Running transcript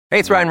Hey,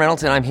 it's Ryan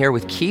Reynolds, and I'm here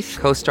with Keith,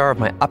 co-star of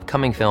my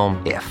upcoming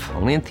film, If,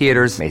 only in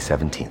theaters May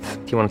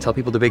 17th. Do you want to tell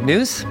people the big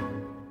news?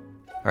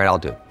 All right, I'll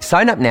do it.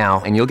 Sign up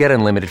now and you'll get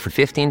unlimited for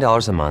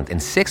 $15 a month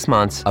and 6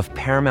 months of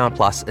Paramount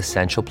Plus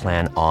Essential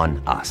Plan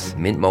on us.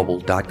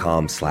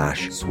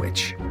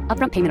 MintMobile.com/switch.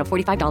 Upfront payment of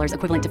 $45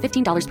 equivalent to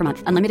 $15 per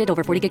month. Unlimited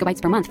over 40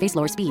 gigabytes per month. Face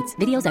lower speeds.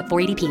 Videos at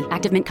 480p.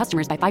 Active Mint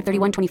customers by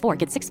 531.24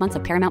 get 6 months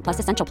of Paramount Plus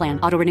Essential Plan.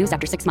 Auto renews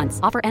after 6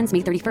 months. Offer ends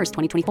May 31st,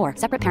 2024.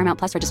 Separate Paramount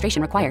Plus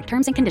registration required.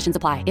 Terms and conditions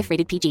apply if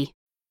rated PG.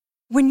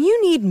 When you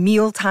need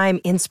mealtime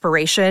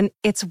inspiration,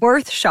 it's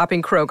worth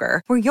shopping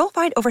Kroger, where you'll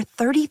find over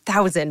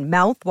 30,000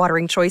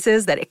 mouth-watering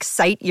choices that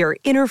excite your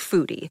inner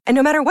foodie. And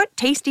no matter what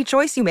tasty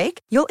choice you make,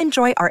 you'll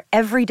enjoy our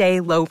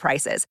everyday low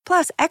prices,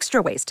 plus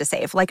extra ways to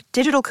save, like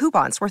digital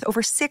coupons worth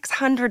over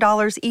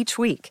 $600 each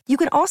week. You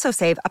can also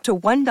save up to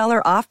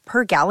 $1 off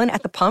per gallon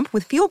at the pump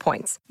with fuel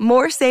points.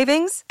 More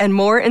savings and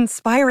more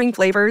inspiring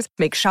flavors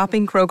make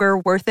shopping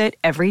Kroger worth it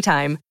every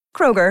time.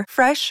 Kroger,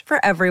 fresh for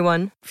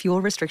everyone.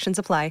 Fuel restrictions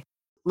apply.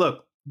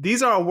 Look,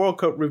 these are our World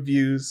Cup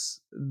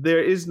reviews.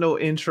 There is no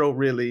intro,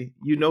 really.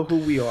 You know who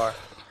we are.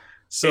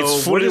 So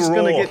we're just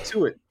going to get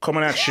to it.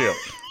 Coming at you.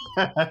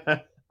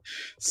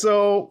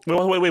 So...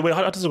 Wait.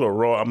 How does it go?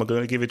 Raw, I'm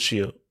going to give it to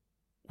you.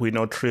 We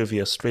know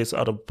trivia straight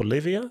out of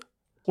Bolivia?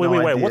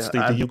 Wait. What's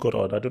the you got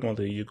on? I don't know what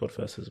the you got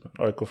first is, man.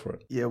 All right, go for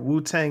it. Yeah,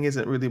 Wu-Tang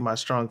isn't really my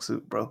strong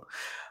suit, bro.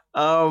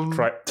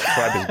 Tribe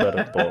is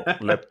better,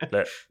 but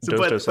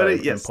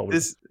yes,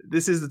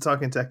 this is the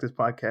Talking Tactics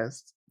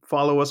podcast.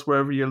 Follow us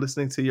wherever you're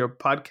listening to your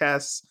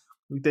podcasts.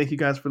 We thank you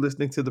guys for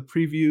listening to the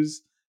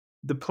previews.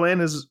 The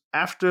plan is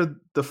after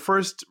the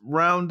first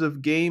round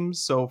of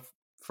games, so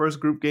first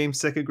group game,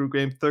 second group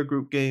game, third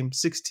group game,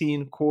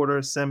 16,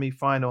 quarter,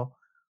 semi-final,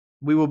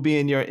 we will be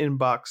in your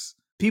inbox.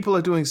 People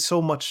are doing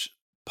so much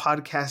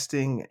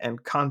podcasting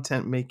and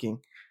content making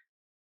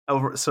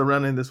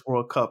surrounding this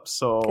World Cup.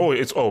 So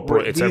it's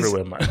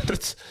everywhere, man.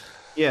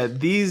 Yeah,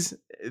 these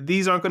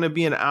aren't going to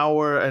be an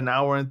hour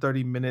and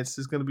 30 minutes.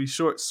 It's going to be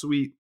short,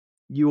 sweet.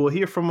 You will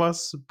hear from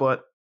us,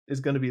 but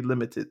it's going to be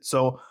limited.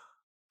 So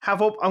have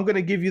hope. I'm going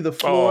to give you the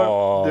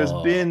floor. There's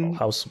been...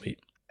 How sweet.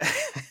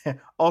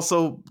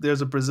 Also, there's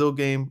a Brazil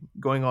game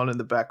going on in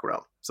the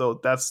background. So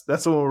that's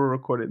when we're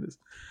recording this.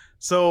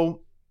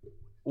 So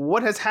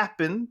what has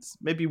happened?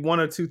 Maybe one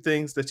or two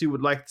things that you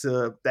would like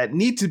that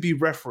need to be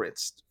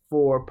referenced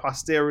for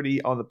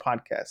posterity on the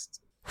podcast.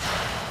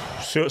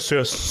 So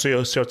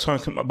you're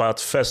talking about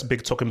first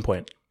big talking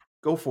point.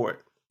 Go for it.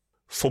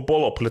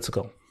 Football or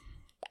political?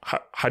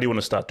 How do you want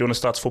to start? Do you want to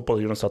start football or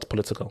do you want to start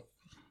political?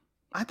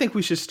 I think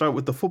we should start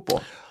with the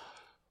football.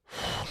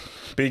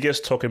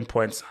 Biggest talking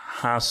points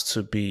has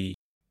to be.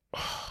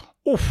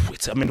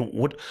 Okay, you know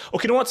what?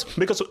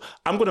 Because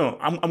I'm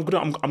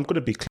gonna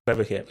be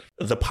clever here.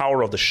 The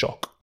power of the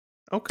shock.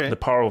 Okay. The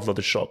power of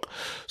the shock.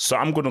 So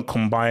I'm gonna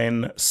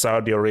combine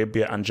Saudi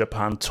Arabia and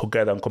Japan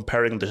together. I'm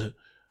comparing the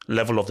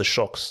level of the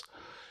shocks.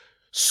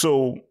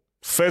 So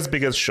first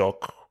biggest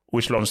shock,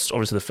 which launched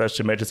obviously the first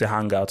emergency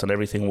hangout and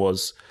everything,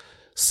 was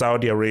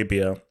Saudi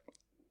Arabia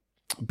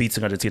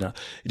beating Argentina.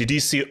 Did you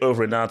see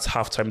overnight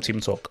halftime team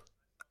talk?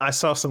 I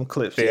saw some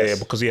clips. Yeah,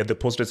 because they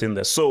posted it in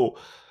there. So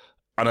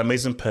an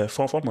amazing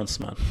performance,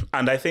 man.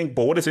 And I think,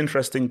 but what is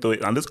interesting though,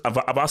 and this I've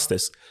asked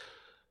this,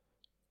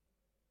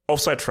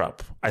 offside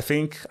trap. I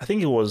think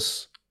it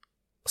was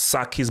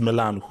Sakis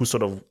Milan who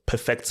sort of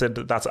perfected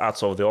that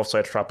art of the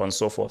offside trap and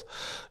so forth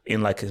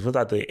in was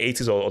that the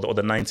 80s or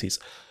the 90s.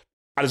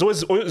 And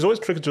it's always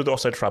tricky to do the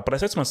offside trap. But I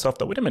said to myself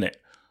that, wait a minute,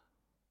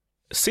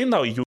 seeing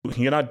that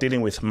you're not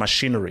dealing with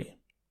machinery,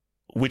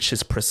 which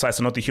is precise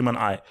and not the human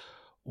eye,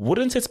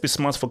 wouldn't it be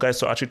smart for guys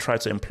to actually try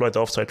to employ the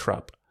offside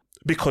trap?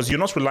 Because you're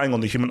not relying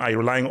on the human eye, you're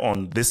relying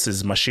on this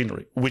is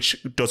machinery,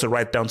 which does it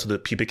right down to the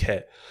pubic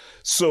hair.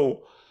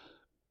 So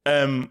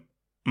I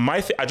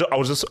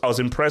was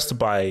impressed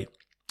by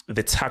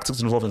the tactics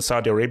involved in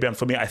Saudi Arabia. And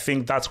for me, I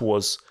think that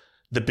was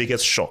the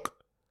biggest shock.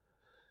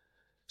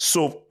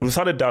 So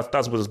without a doubt,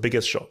 that was the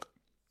biggest shock.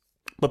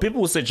 But people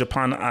would say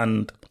Japan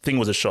and thing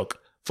was a shock.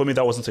 For me,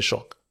 that wasn't a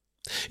shock.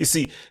 You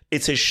see,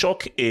 it's a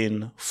shock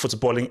in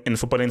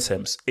footballing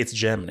terms. It's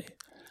Germany.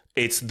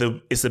 It's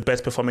the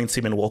best performing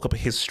team in World Cup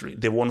history.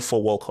 They won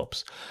 4 World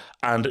Cups.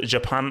 And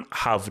Japan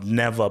have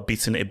never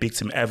beaten a big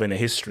team ever in their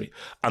history.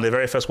 And the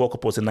very first World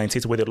Cup was in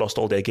 1998 where they lost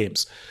all their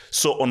games.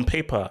 So on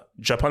paper,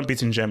 Japan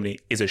beating Germany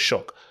is a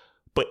shock.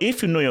 But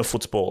if you know your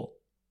football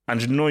and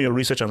you know your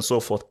research and so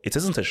forth, it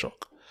isn't a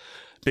shock.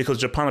 Because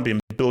Japan have been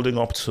building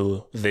up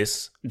to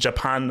this.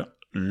 Japan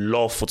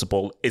love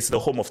football. It's the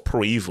home of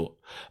Pro Evo.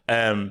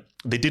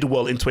 They did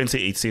well in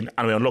 2018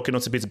 and we were lucky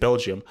not to beat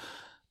Belgium.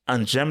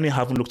 And Germany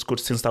haven't looked good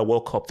since that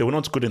World Cup. They were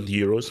not good in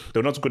the Euros. They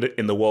were not good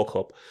in the World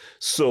Cup.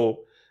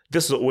 So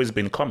this has always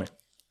been coming.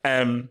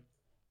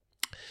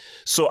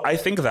 So I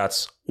think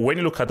that when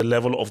you look at the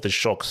level of the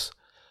shocks,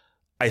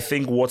 I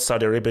think what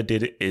Saudi Arabia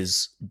did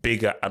is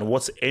bigger. And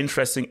what's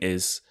interesting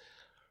is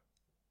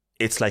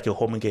it's like a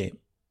home game.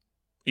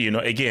 You know,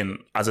 again,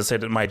 as I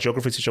said, my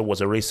geography teacher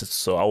was a racist,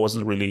 so I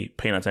wasn't really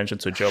paying attention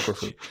to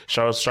geography.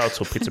 Shout out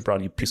to Peter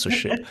Brown, you piece of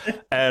shit.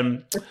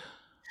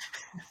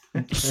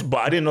 But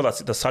I didn't know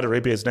that Saudi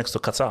Arabia is next to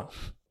Qatar.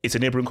 It's a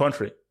neighboring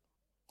country.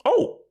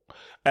 Oh,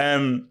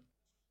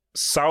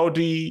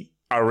 Saudi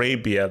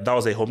Arabia, that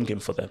was a home game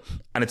for them.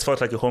 And it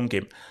felt like a home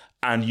game.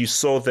 And you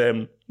saw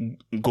them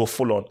go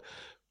full on.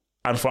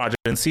 And for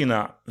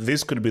Argentina,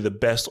 this could be the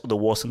best or the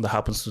worst thing that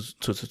happens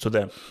to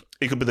them.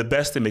 It could be the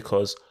best thing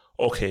because,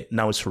 okay,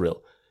 now it's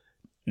real.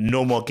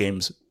 No more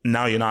games.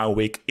 Now you're now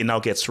awake. It now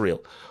gets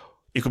real.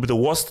 It could be the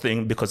worst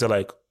thing because they're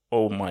like,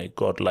 oh my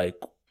God, like,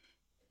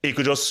 it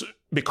could just,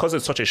 because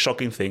it's such a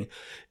shocking thing,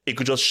 it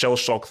could just shell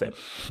shock them.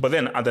 But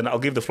then I'll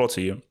give the floor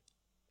to you.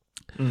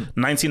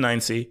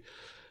 1990,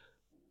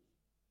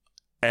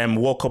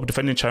 World Cup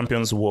defending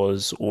champions were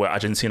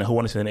Argentina, who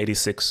won it in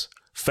 86.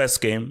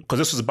 First game, because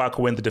this was back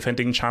when the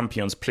defending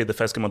champions played the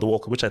first game of the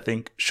World Cup, which I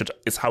think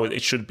is how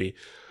it should be.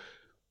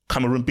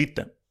 Cameroon beat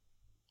them,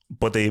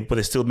 but they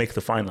still make the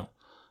final.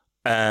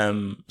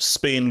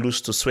 Spain lose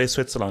to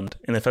Switzerland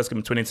in the first game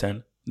in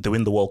 2010. They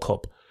win the World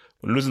Cup.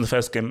 When losing the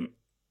first game,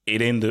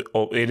 it ain't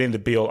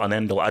the be all and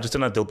end all.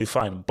 Argentina, they'll be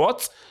fine,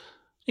 but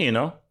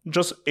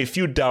just a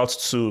few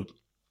doubts to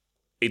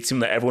a team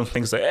that everyone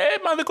thinks that, hey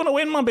man, they're gonna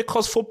win, man,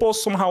 because football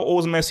somehow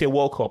owes Messi a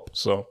World Cup.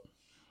 So.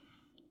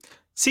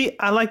 See,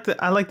 I like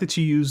that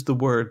you used the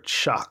word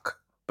shock,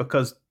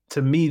 because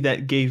to me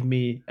that gave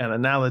me an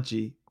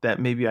analogy that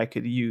maybe I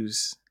could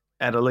use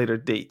at a later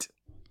date.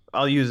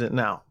 I'll use it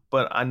now,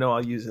 but I know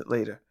I'll use it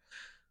later.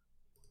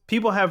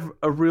 People have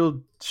a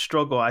real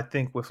struggle, I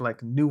think, with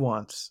like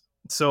nuance.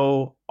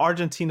 So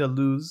Argentina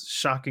lose,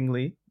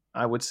 shockingly,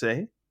 I would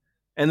say,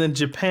 and then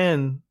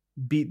Japan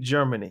beat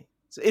Germany.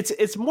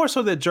 It's more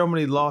so that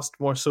Germany lost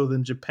more so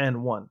than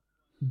Japan won,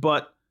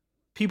 but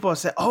people are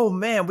saying, oh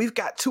man, we've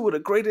got two of the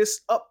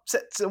greatest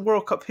upsets in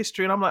World Cup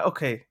history. And I'm like,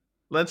 okay,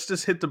 let's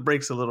just hit the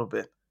brakes a little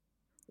bit.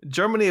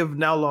 Germany have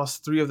now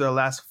lost 3 of their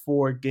last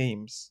 4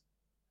 games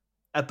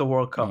at the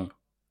World Cup.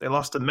 They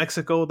lost to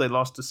Mexico. They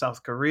lost to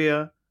South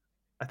Korea.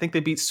 I think they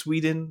beat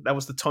Sweden. That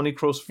was the Toni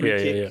Kroos free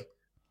kick.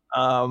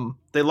 Yeah.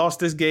 They lost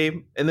this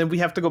game. And then we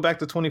have to go back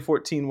to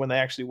 2014 when they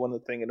actually won the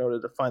thing in order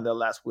to find their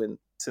last win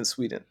since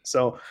Sweden.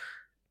 So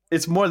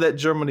it's more that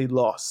Germany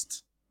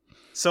lost.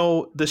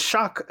 So the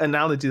shock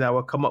analogy that I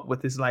would come up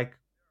with is like,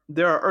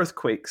 there are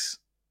earthquakes.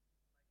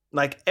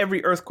 Like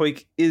every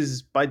earthquake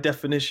is by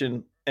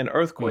definition an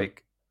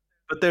earthquake,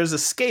 but there's a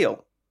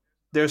scale.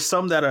 There's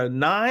some that are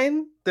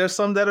 9. There's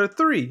some that are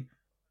 3.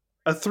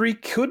 A 3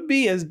 could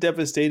be as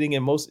devastating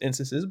in most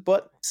instances,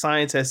 but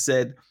science has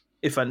said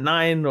if a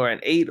 9 or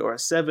an 8 or a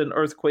 7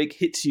 earthquake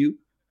hits you,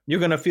 you're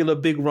going to feel a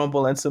big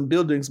rumble and some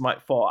buildings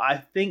might fall. I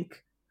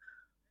think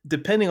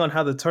depending on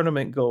how the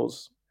tournament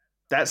goes,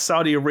 that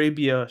Saudi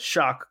Arabia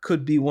shock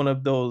could be one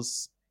of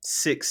those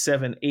 6,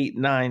 7, 8,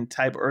 9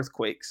 type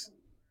earthquakes.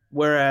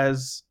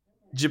 Whereas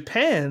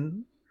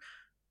Japan,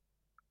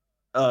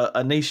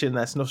 a nation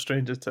that's no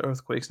stranger to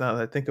earthquakes now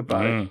that I think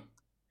about it,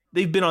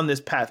 they've been on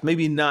this path.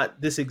 Maybe not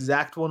this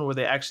exact one where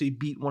they actually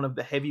beat one of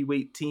the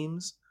heavyweight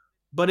teams,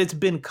 but it's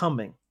been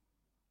coming.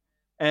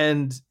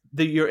 And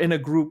you're in a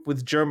group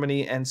with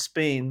Germany and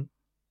Spain.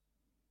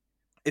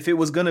 If it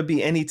was going to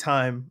be any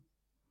time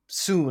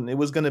soon, it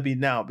was going to be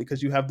now,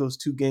 because you have those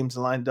 2 games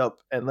lined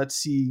up, and let's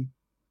see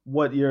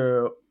what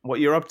you're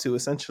up to,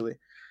 essentially.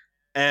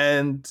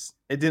 And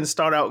it didn't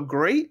start out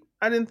great,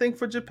 I didn't think,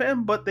 for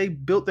Japan, but they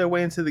built their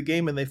way into the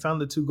game and they found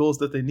the 2 goals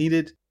that they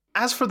needed.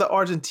 As for the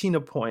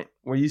Argentina point,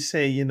 where you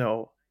say, in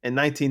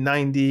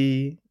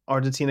 1990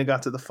 Argentina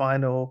got to the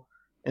final,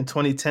 in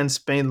 2010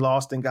 Spain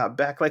lost and got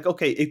back, like,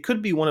 okay, it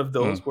could be one of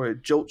those where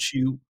it jolts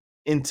you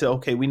into,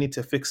 okay, we need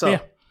to fix up.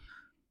 Yeah.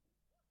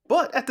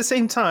 But at the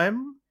same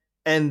time,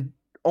 and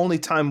only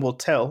time will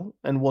tell,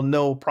 and we'll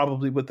know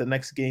probably with the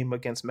next game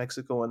against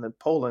Mexico and then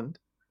Poland,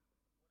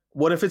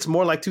 what if it's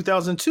more like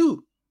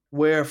 2002,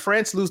 where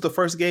France lose the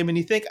first game and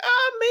you think,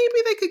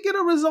 maybe they could get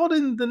a result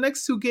in the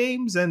next 2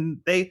 games, and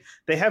they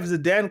have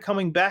Zidane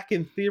coming back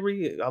in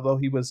theory, although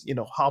he was,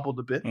 hobbled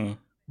a bit.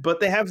 But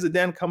they have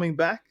Zidane coming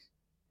back.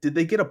 Did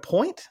they get a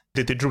point?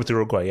 They drew with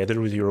Uruguay. Yeah, they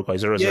drew with Uruguay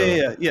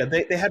 0-0. Yeah.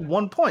 They had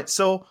 1 point.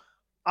 So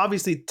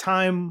obviously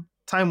time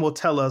will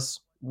tell us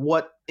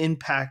what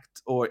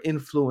impact or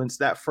influence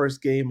that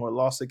first game or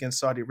loss against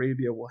Saudi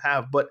Arabia will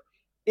have. But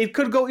it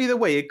could go either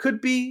way. It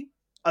could be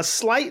a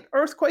slight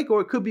earthquake, or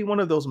it could be one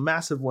of those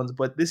massive ones.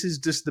 But this is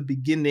just the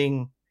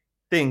beginning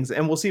things,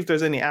 and we'll see if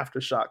there's any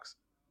aftershocks.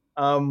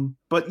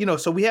 But,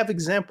 so we have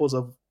examples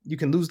of you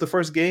can lose the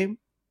first game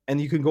and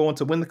you can go on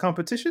to win the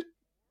competition,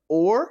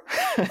 or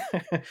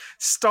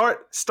start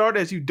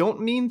as you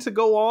don't mean to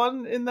go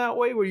on in that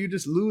way, where you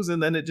just lose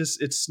and then it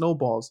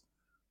snowballs.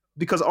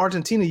 Because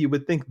Argentina, you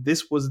would think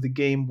this was the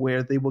game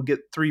where they will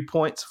get 3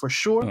 points for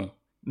sure.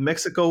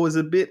 Mexico is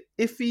a bit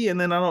iffy, and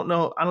then I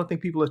don't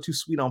think people are too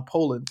sweet on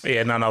Poland.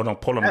 Yeah, no,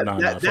 Poland.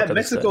 That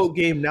Mexico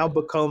game now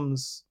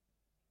becomes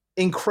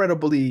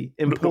incredibly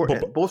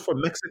important, both for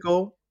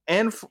Mexico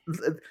And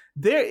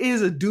there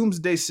is a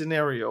doomsday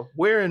scenario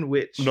in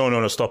which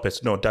no, stop it.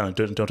 No, Dan,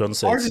 don't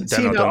say it.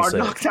 Argentina are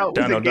knocked out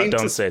with a game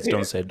to spare.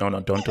 Don't say it. No,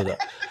 don't do that.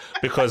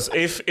 Because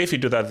if you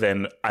do that,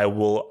 then I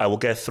will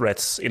get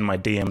threats in my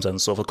DMs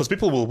and so forth. Because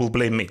people will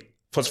blame me.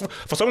 For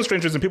some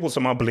strange reason, people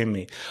somehow blame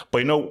me.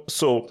 But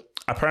so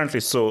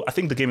apparently, I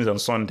think the game is on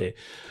Sunday.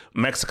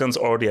 Mexicans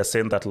already are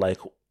saying that like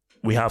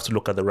we have to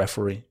look at the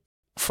referee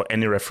for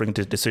any refereeing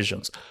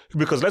decisions.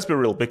 Because let's be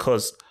real,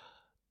 because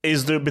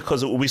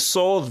we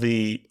saw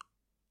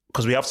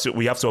because we have to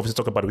obviously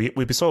talk about it.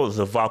 We saw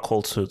the VAR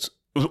call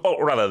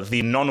or rather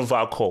the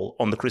non-VAR call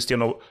on the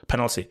Cristiano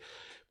penalty.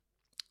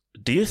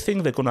 Do you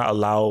think they're going to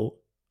allow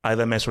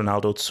either Messi or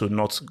Ronaldo to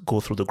not go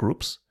through the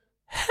groups?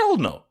 Hell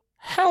no.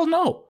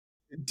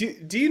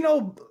 Do you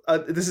know,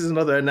 this is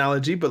another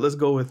analogy, but let's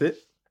go with it.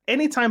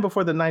 Anytime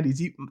before the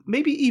 90s,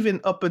 maybe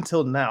even up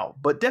until now,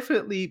 but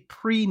definitely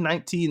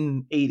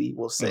pre-1980,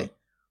 we'll say.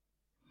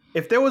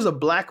 If there was a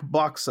black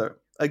boxer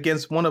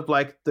against one of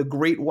like the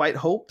great white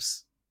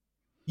hopes,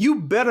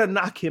 you better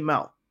knock him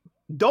out.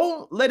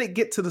 Don't let it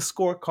get to the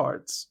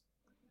scorecards.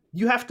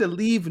 You have to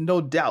leave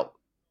no doubt.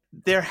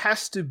 There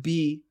has to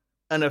be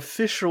an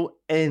official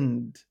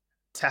end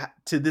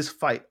to this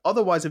fight.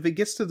 Otherwise, if it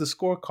gets to the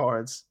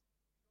scorecards,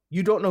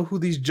 you don't know who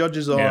these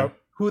judges are,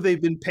 who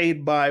they've been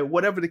paid by,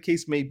 whatever the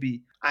case may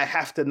be. I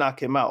have to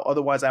knock him out.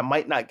 Otherwise, I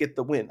might not get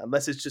the win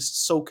unless it's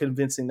just so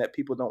convincing that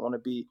people don't want to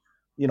be,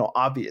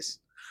 obvious.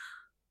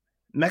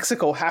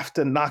 Mexico have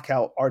to knock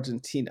out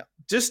Argentina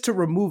just to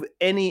remove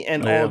any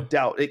and all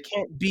doubt. It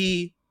can't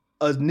be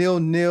a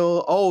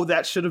 0-0. Oh,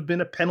 that should have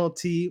been a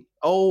penalty.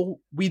 Oh,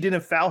 we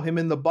didn't foul him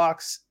in the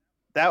box.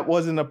 That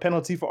wasn't a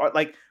penalty for Art.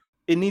 Like,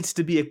 it needs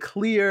to be a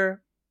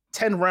clear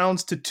 10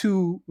 rounds to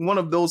 2, one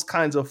of those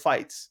kinds of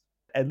fights,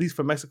 at least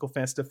for Mexico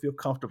fans to feel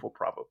comfortable,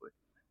 probably.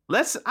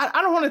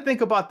 I don't want to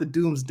think about the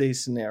doomsday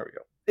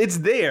scenario. It's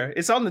there.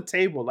 It's on the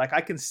table. Like,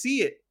 I can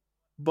see it,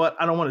 but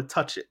I don't want to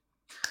touch it.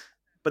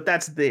 But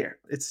that's there.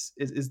 It's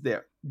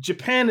there.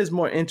 Japan is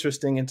more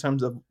interesting in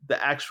terms of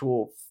the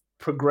actual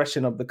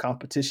progression of the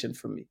competition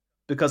for me,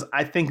 because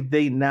I think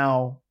they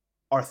now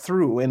are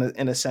through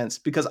in a sense,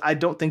 because I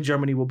don't think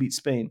Germany will beat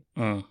Spain.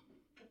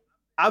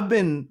 I've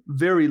been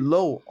very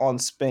low on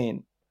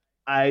Spain.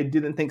 I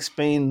didn't think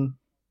Spain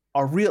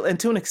are real, and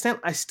to an extent,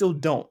 I still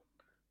don't.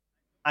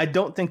 I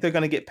don't think they're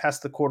going to get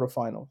past the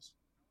quarterfinals.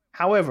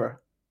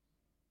 However,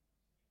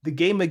 the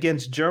game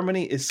against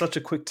Germany is such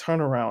a quick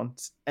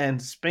turnaround,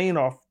 and Spain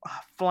are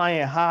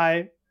flying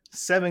high.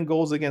 7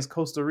 goals against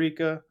Costa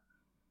Rica.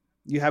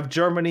 You have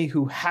Germany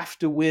who have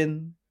to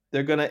win.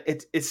 They're gonna.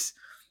 It's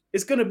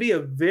gonna be a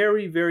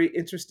very, very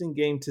interesting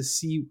game to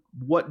see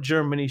what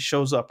Germany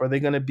shows up. Are they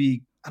gonna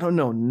be, I don't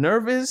know,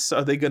 nervous?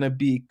 Are they gonna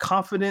be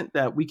confident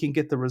that we can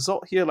get the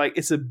result here? Like,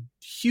 it's a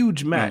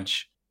huge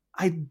match.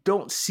 I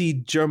don't see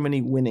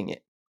Germany winning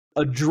it.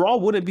 A draw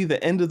wouldn't be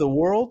the end of the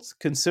world,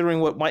 considering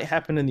what might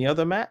happen in the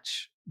other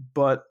match.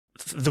 But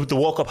the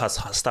World Cup has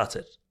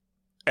started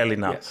early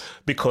now,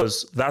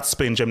 because that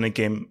Spain-Germany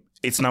game,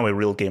 it's now a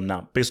real game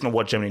now, based on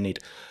what Germany need.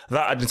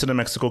 That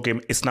Argentina-Mexico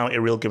game is now a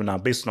real game now,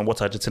 based on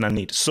what Argentina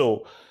need.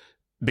 So,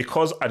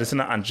 because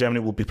Argentina and Germany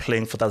will be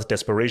playing for that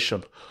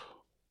desperation,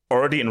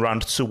 already in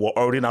round 2, we're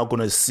already now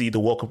going to see the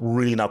World Cup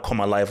really now come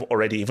alive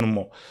already even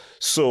more.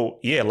 So,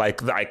 yeah,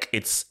 like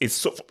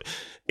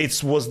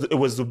it was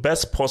the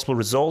best possible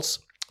results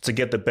to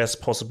get the best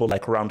possible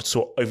like round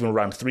 2 or even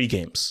round 3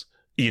 games,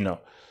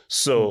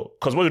 So,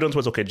 because what we don't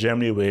was, okay,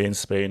 Germany win,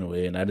 Spain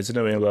win,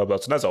 Argentina win, blah, blah.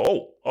 So that's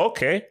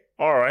okay,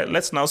 all right.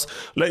 Let's now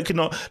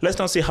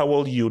see how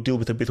well you deal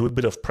with a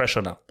bit of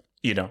pressure now,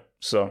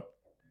 So,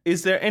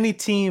 is there any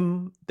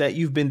team that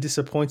you've been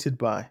disappointed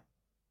by?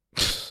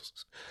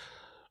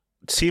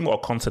 Team or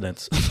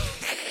continent?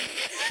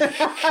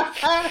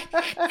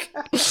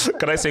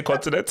 Can I say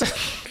continent?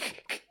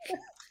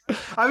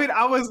 I mean,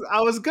 I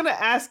was gonna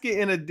ask it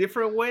in a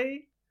different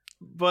way,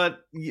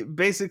 but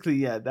basically,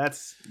 yeah,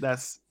 that's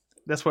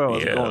where I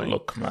was going.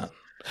 Look, man.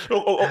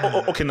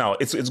 Okay, now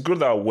it's good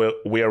that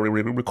we are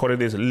recording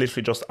this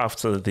literally just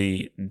after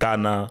the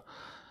Ghana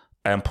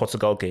and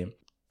Portugal game.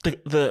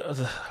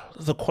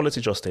 The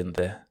quality just in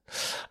there,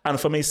 and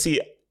for me, see,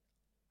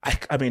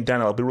 I mean,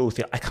 Daniel, I'll be real with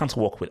you. I can't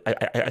work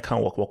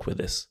with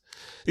this.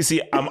 You see,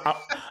 I'm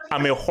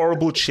a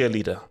horrible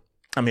cheerleader.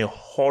 I'm a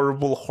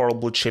horrible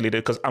cheerleader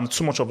because I'm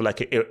too much of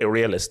like a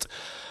realist.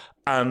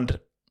 And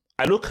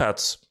I look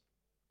at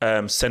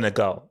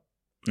Senegal,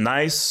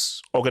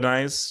 nice,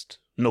 organized,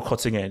 no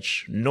cutting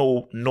edge,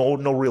 no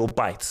real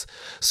bites.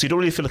 So you don't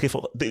really feel like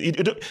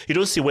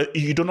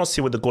you do not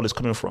see where the goal is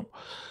coming from.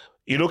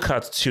 You look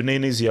at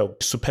Tunisia,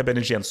 superb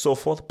energy and so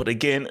forth, but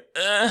again,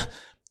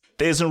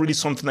 there isn't really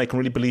something I can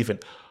really believe in.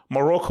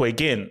 Morocco,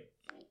 again,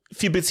 a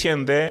few bits here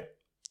and there.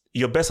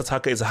 Your best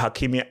attacker is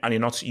Hakimi and you're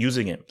not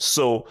using him.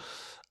 So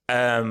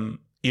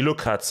you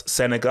look at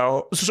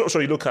Senegal. So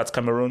you look at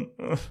Cameroon.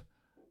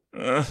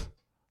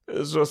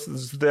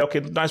 It's there. Okay,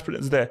 nice,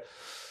 it's there.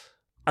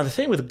 And the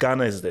thing with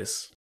Ghana is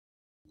this.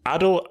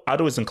 Ado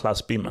is in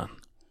Class B, man.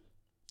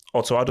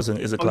 Otto Addo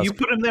is a class. You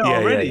put him there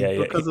already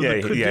because of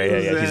the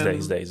Kudus.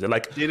 He's there.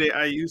 Like Dele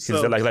Ayew. He's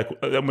there. Like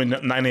I mean,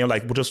 9 a.m.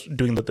 Like we're just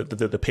doing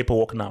the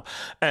paperwork now.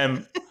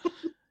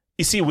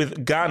 You see,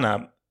 with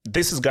Ghana,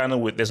 this is Ghana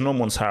with there's no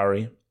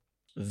Montari,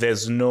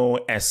 there's no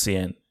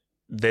SCN,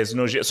 there's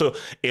no so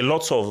a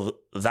lot of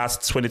that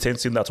 2010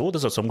 team that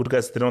those are some good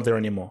guys. They're not there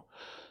anymore.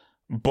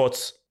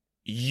 But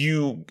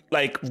you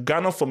like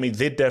Ghana for me,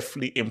 they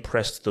definitely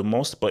impressed the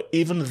most. But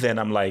even then,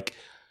 I'm like,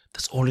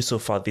 there's only so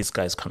far these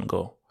guys can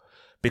go.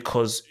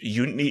 Because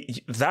you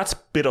need that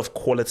bit of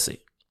quality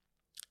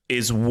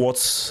is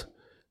what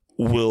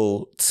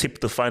will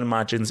tip the fine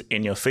margins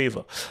in your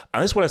favor.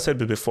 And that's what I said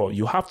before.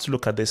 You have to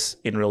look at this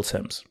in real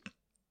terms.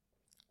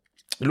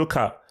 Look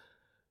at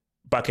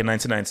back in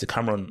 1990,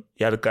 Cameroon,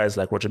 you had guys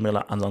like Roger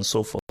Miller and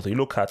so forth. You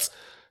look at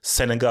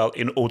Senegal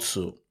in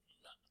Otsu,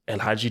 El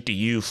Hadji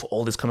Diouf,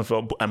 all this kind of,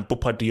 and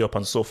Bupa Diop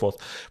and so forth.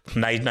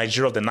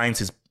 Nigeria of the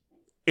 90s,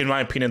 in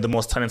my opinion, the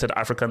most talented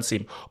African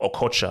team,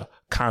 Okocha,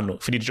 Kano,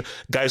 Finidi,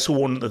 guys who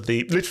won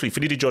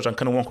Finidi George and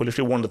Kano Nwankwo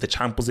literally won the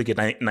Champions League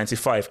in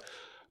 95.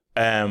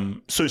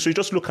 So you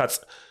just look at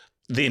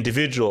the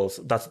individuals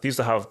that these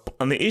have,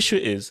 and the issue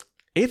is,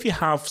 if you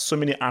have so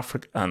many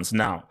Africans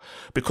now,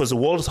 because the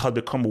world has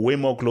become way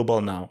more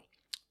global now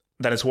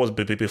than it was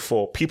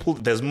before,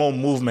 there's more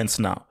movements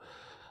now.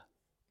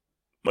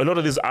 A lot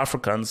of these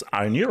Africans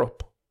are in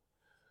Europe.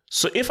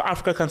 So if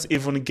Africa can't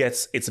even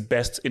get its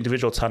best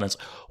individual talents,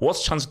 what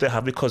chance do they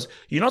have? Because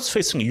you're not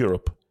facing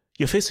Europe.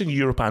 You're facing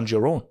Europe and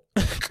your own.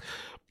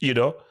 You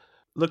know?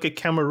 Look at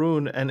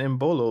Cameroon and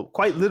Embolo.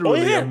 Quite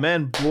literally, a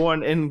man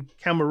born in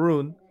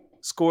Cameroon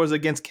scores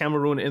against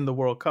Cameroon in the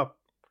World Cup.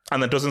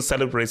 And it doesn't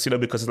celebrate,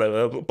 because it's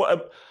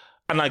like...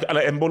 And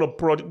Embolo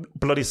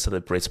bloody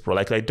celebrates, bro.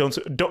 Like don't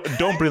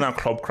bring that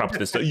club crap to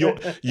this.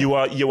 You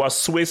are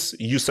Swiss.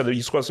 You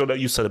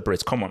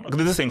celebrate. Come on,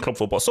 this ain't club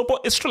football. So,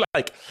 but it's true.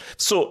 Like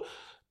so,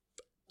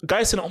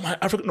 guys saying, "Oh my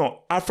Africa!"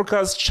 No,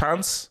 Africa's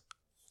chance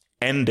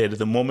ended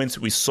the moment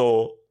we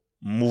saw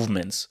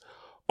movements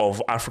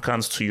of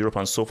Africans to Europe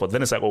and so forth.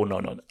 Then it's like, oh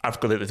no,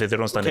 Africa they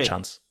don't stand a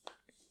chance.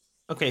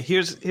 Okay,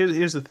 here's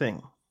the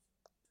thing.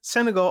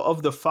 Senegal,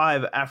 of the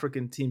 5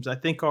 African teams, I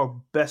think are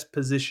best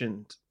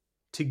positioned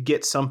to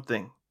get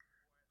something,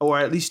 or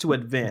at least to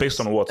advance. Based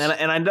on what?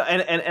 And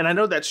I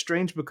know that's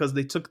strange because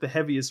they took the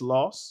heaviest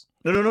loss.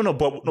 No.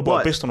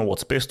 But based on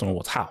what? Based on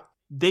what? How?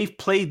 They've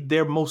played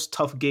their most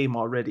tough game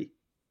already.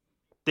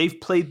 They've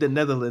played the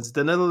Netherlands.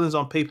 The Netherlands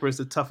on paper is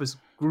the toughest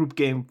group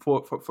game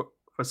for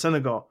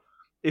Senegal.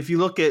 If you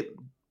look at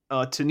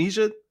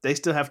Tunisia, they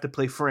still have to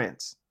play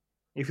France.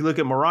 If you look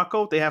at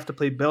Morocco, they have to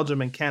play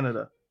Belgium and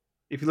Canada.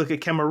 If you look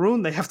at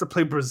Cameroon, they have to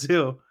play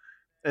Brazil.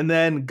 And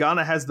then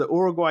Ghana has the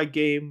Uruguay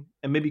game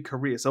and maybe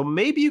Korea. So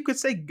maybe you could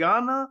say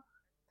Ghana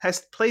has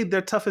played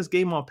their toughest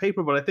game on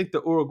paper, but I think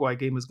the Uruguay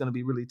game is going to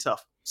be really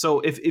tough. So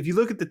if you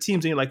look at the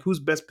teams and you're like, who's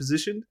best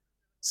positioned?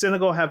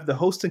 Senegal have the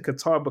host in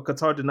Qatar, but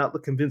Qatar did not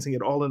look convincing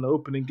at all in the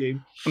opening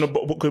game. No,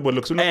 but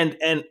looks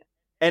and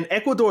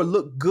Ecuador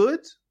looked good,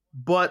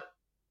 but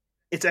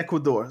it's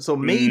Ecuador. So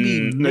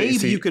maybe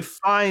you could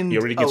find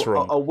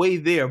a way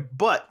there.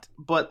 But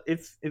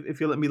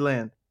if you let me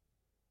land,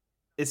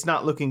 it's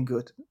not looking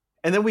good.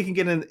 And then we can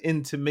get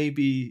into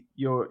maybe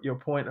your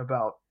point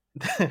about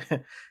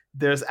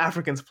there's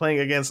Africans playing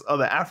against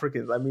other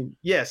Africans. I mean,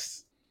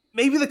 yes,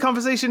 maybe the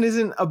conversation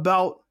isn't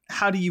about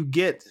how do you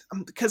get,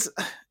 because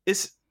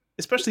it's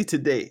especially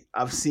today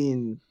I've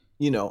seen,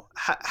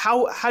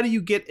 how do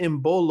you get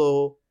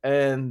Embolo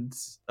and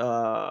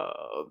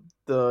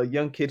the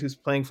young kid who's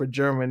playing for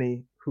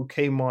Germany who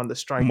came on, the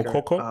striker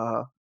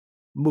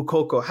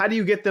Mukoko. How do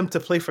you get them to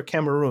play for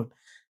Cameroon?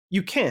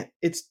 You can't.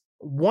 It's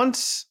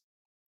once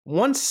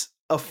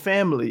a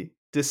family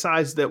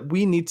decides that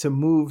we need to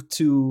move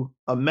to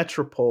a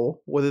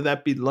metropole, whether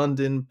that be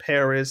London,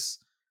 Paris,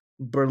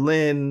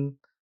 Berlin,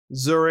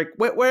 Zurich,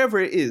 wherever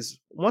it is,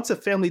 once a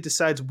family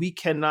decides we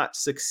cannot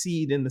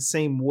succeed in the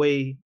same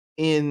way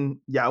in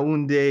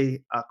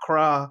Yaoundé,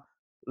 Accra,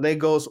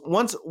 Lagos,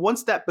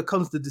 once that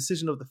becomes the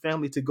decision of the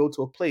family to go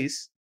to a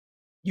place,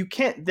 you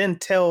can't then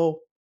tell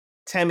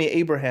Tammy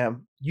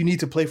Abraham, you need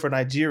to play for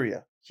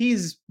Nigeria.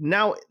 He's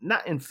now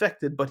not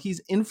infected, but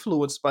he's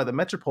influenced by the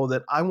metropole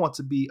that I want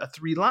to be a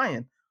 3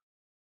 Lion.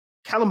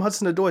 Callum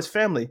Hudson-Odoi's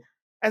family,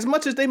 as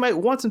much as they might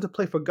want him to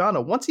play for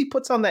Ghana, once he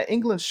puts on that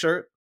England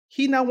shirt,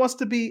 he now wants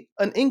to be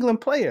an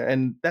England player,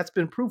 and that's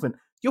been proven.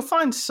 You'll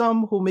find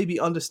some who maybe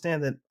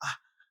understand that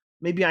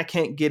maybe I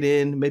can't get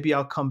in, maybe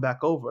I'll come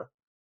back over.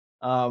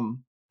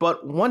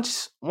 But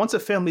once a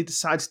family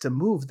decides to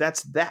move,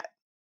 that's that.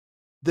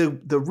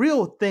 The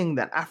real thing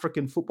that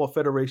African football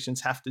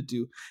federations have to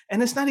do,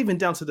 and it's not even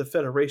down to the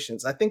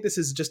federations. I think this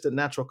is just a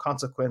natural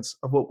consequence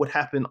of what would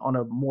happen on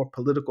a more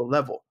political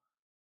level.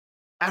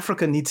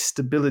 Africa needs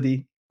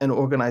stability and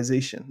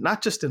organization,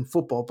 not just in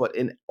football, but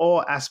in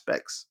all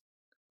aspects.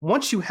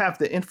 Once you have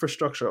the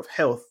infrastructure of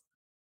health,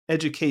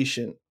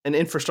 education, and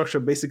infrastructure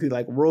basically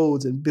like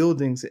roads and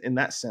buildings in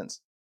that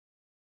sense,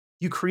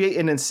 you create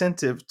an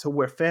incentive to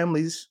where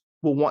families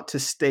will want to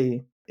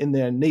stay in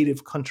their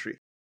native country.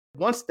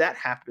 Once that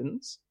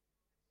happens,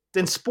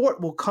 then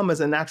sport will come as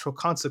a natural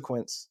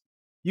consequence.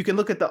 You can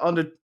look at the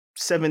under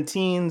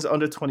 17s,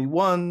 under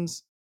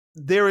 21s.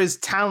 There is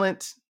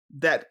talent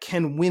that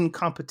can win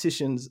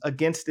competitions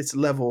against its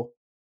level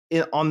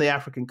on the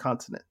African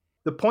continent.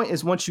 The point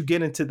is, once you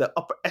get into the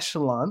upper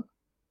echelon,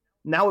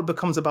 now it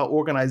becomes about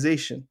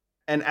organization.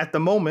 And at the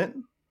moment,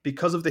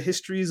 because of the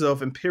histories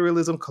of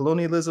imperialism,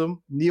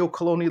 colonialism,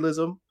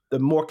 neocolonialism, the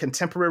more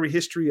contemporary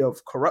history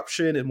of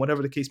corruption and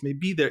whatever the case may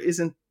be, there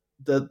isn't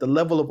the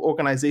level of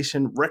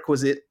organization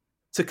requisite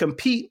to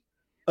compete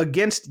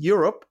against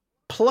Europe,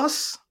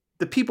 plus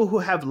the people who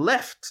have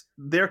left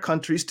their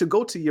countries to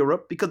go to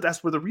Europe because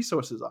that's where the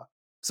resources are.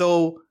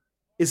 So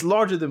it's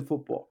larger than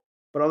football.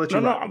 But I'll let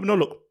you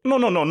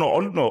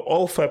No.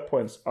 All fair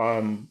points.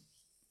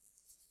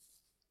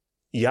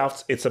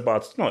 It's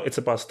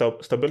about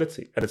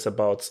stability, and it's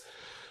about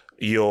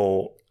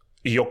your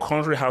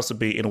country has to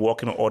be in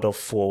working order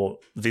for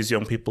these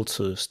young people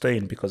to stay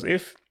in. Because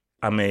if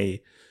I'm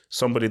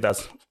somebody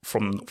that's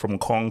from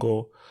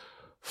Congo,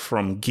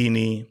 from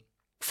Guinea,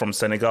 from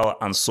Senegal,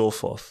 and so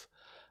forth,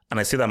 and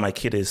I see that my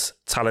kid is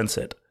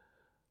talented,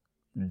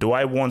 do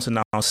I want to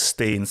now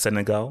stay in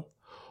Senegal?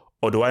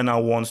 Or do I now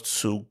want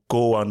to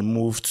go and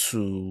move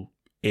to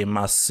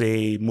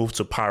Marseille, move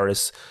to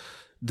Paris?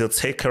 They'll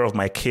take care of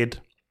my kid.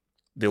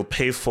 They'll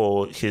pay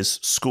for his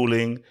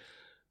schooling,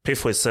 pay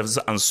for his services,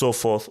 and so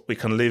forth. We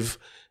can live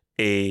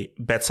a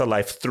better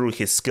life through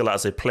his skill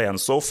as a player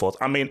and so forth.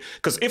 I mean,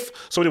 because if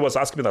somebody was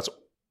asking me that,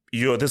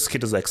 this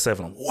kid is like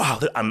 7. Wow,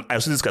 and I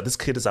see this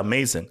kid is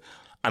amazing.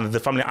 And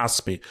the family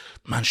asks me,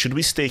 man, should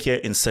we stay here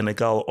in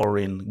Senegal or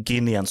in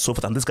Guinea and so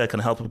forth? And this guy can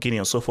help with Guinea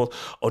and so forth.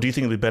 Or do you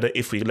think it'd be better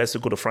if let's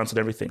go to France and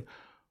everything?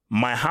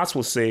 My heart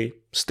will say,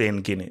 stay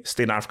in Guinea,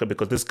 stay in Africa,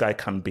 because this guy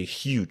can be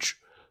huge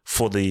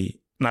for the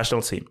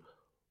national team.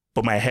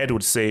 But my head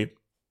would say,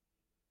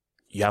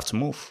 you have to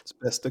move.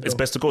 It's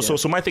best to go. Yeah.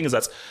 So my thing is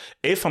that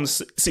if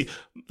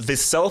the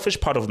selfish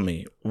part of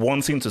me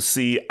wanting to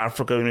see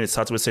Africa in its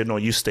heart would say, no,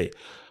 you stay.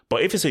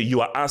 But if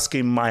you are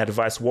asking my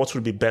advice, what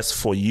would be best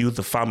for you,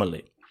 the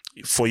family,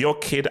 for your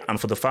kid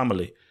and for the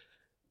family,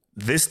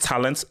 this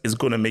talent is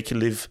going to make you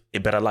live a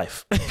better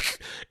life,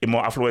 a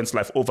more affluent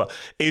life over.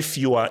 If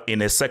you are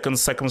in a second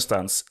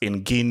circumstance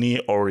in Guinea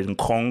or in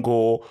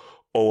Congo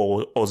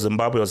or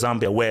Zimbabwe or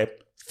Zambia where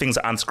things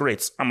aren't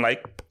great, I'm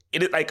like,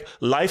 it is like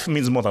life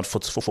means more than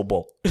for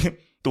football.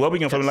 The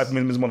well-being of family life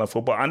means more than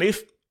football. And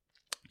if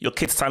your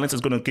kid's talent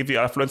is going to give you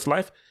an affluent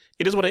life,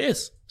 it is what it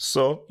is.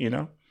 So,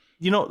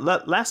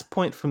 last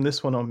point from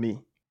this one on me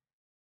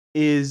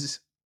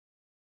is,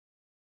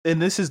 and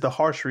this is the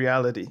harsh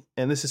reality,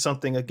 and this is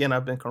something, again,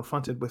 I've been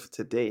confronted with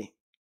today,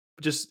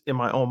 just in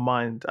my own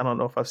mind. I don't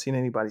know if I've seen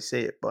anybody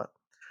say it, but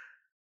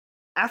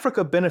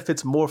Africa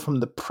benefits more from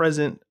the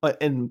present,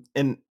 and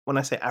when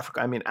I say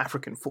Africa, I mean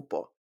African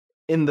football.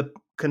 In the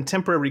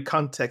contemporary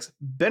context,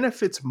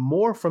 benefits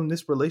more from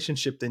this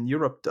relationship than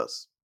Europe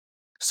does.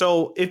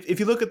 So if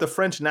you look at the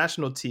French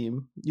national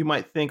team, you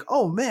might think,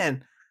 oh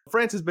man,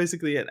 France is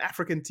basically an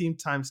African team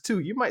times 2.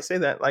 You might say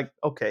that, like,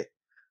 okay.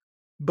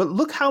 But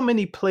look how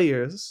many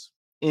players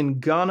in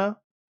Ghana,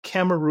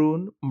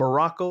 Cameroon,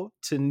 Morocco,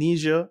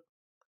 Tunisia,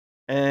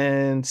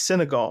 and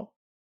Senegal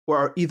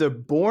were either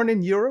born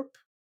in Europe,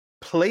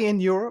 play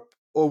in Europe,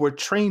 or were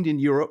trained in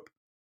Europe,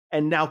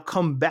 and now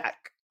come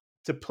back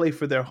to play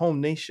for their home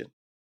nation.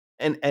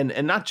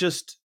 And not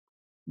just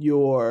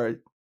your,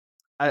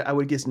 I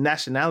would guess,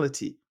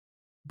 nationality,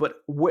 but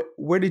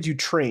where did you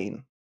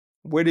train?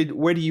 Where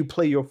do you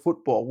play your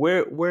football?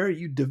 Where are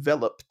you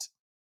developed?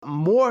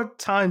 More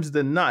times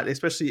than not,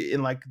 especially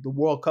in like the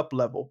World Cup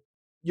level,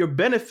 you're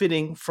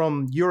benefiting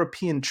from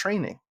European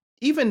training.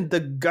 Even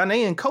the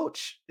Ghanaian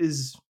coach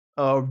is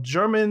a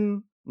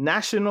German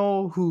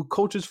national who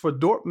coaches for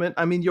Dortmund.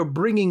 I mean, you're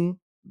bringing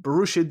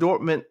Borussia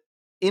Dortmund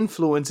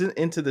influence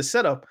into the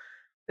setup.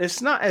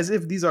 It's not as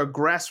if these are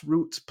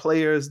grassroots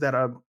players that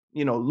are,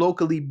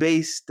 locally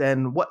based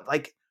and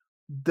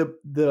the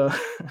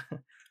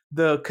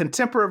the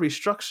contemporary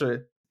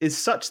structure is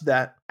such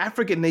that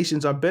African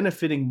nations are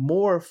benefiting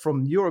more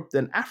from Europe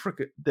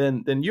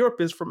than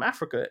Europe is from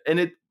Africa.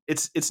 And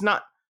it's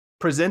not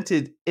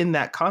presented in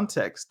that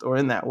context or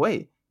in that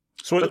way.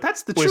 But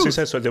that's the truth.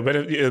 So they're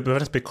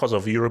benefiting because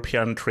of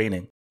European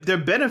training. They're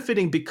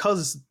benefiting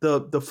because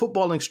the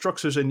footballing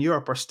structures in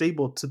Europe are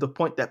stable to the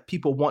point that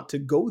people want to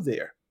go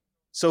there.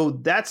 So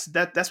that's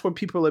where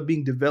people are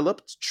being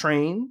developed,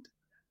 trained.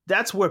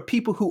 That's where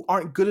people who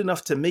aren't good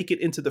enough to make it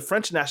into the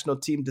French national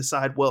team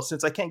decide, well,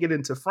 since I can't get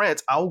into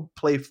France, I'll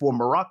play for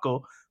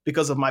Morocco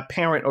because of my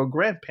parent or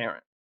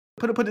grandparent.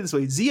 Put it this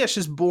way, Ziyech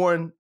is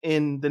born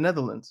in the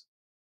Netherlands.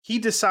 He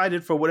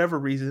decided for whatever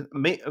reason,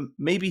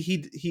 maybe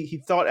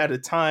he thought at a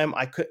time,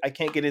 I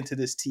can't get into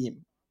this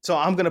team, so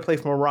I'm going to play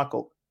for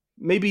Morocco.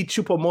 Maybe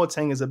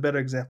Choupo-Moting is a better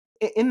example.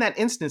 In that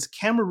instance,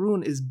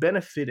 Cameroon is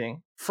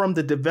benefiting from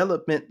the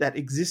development that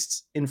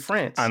exists in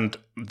France. And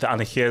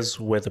here's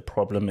where the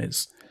problem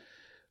is.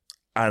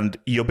 And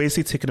you're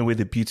basically taking away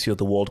the beauty of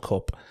the World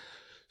Cup.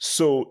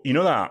 So, you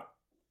know that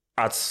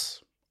at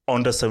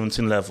under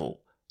 17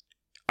 level,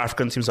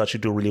 African teams actually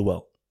do really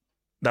well.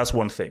 That's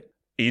one thing.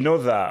 You know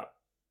that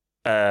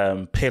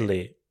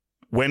Pele,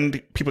 when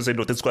people say,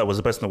 no, this guy was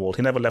the best in the world,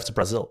 he never left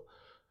Brazil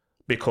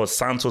because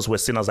Santos were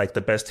seen as like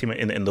the best team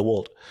in the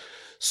world.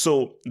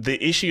 So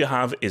the issue you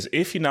have is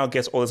if you now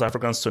get all these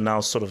Africans to now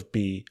sort of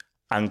be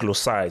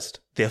anglicized,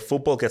 their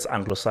football gets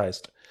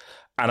anglicized.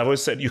 And I've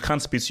always said you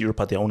can't beat Europe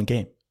at their own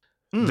game.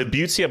 The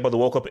beauty about the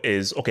World Cup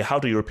is, okay, how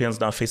do Europeans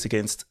now face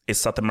against a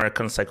South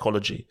American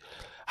psychology?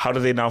 How do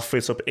they now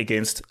face up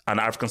against an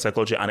African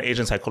psychology and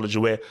Asian psychology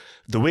where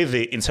the way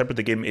they interpret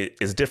the game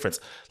is different?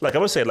 Like I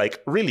would say,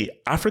 like, really,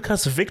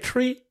 Africa's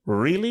victory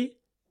really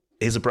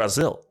is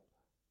Brazil.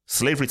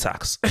 Slavery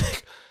tax.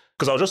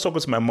 Because I was just talking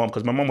to my mom,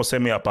 because my mom was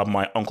telling me about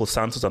my Uncle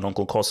Santos and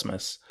Uncle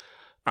Cosmas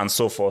and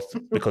so forth,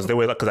 because they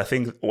were, because I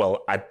think,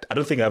 well, I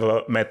don't think I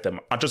ever met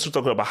them. I just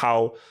talking about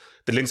how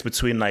the links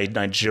between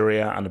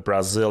Nigeria and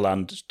Brazil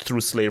and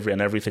through slavery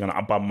and everything, and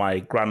about my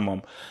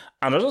grandmom.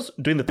 And I was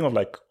just doing the thing of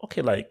like,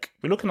 okay, like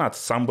we're looking at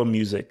samba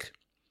music.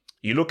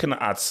 You're looking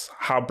at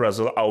how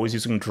Brazil are always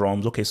using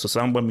drums. Okay, so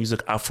samba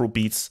music, Afro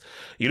beats.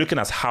 You're looking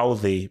at how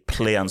they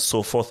play and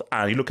so forth.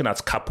 And you're looking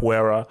at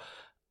capoeira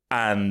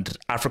and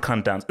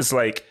African dance. It's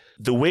like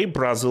the way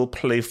Brazil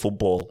play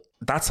football,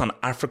 that's an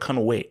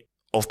African way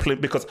of playing.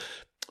 Because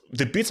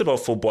the beauty about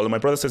football, and my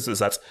brother says, is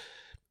that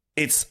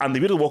and the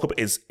beauty of the World Cup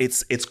is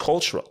it's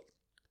cultural.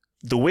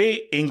 The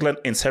way England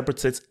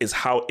interprets it is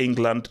how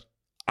England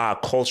are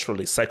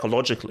culturally,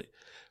 psychologically.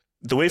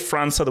 The way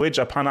France are, the way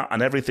Japan are,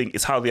 and everything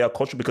is how they are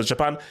culturally, because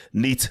Japan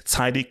needs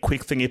tidy,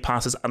 quick thingy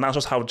passes, and that's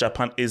just how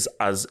Japan is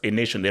as a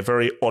nation. They're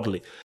very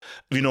orderly.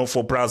 You know,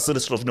 for Brazil,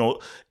 it's sort of, you know,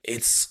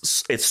 it's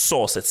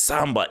sauce, it's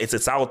samba,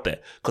 it's out there,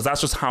 because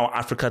that's just how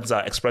Africans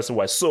are expressing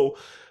wise. So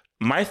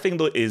my thing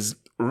though is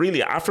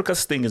really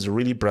Africa's thing is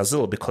really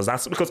Brazil, because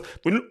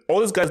when all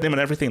these guys name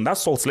and everything,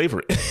 that's all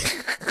slavery.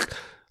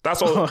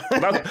 That's all.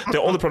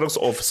 They're all the products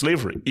of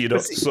slavery, you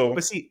know.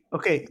 But see,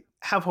 okay,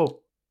 have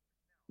hope.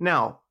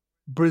 Now,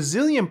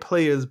 Brazilian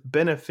players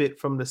benefit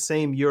from the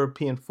same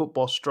European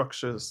football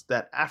structures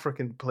that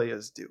African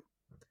players do.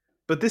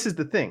 But this is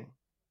the thing.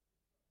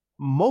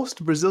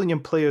 Most Brazilian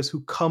players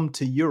who come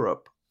to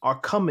Europe are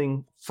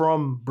coming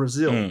from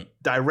Brazil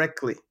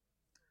directly.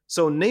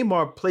 So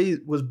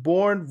Neymar was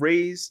born,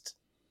 raised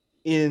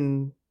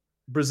in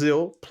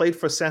Brazil, played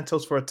for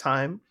Santos for a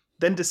time,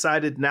 then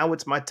decided now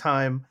it's my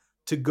time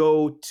to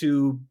go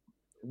to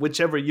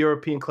whichever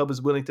European club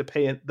is willing to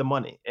pay the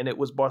money. And it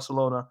was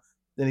Barcelona.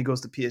 Then he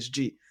goes to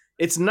PSG.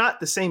 It's not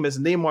the same as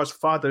Neymar's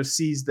father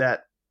sees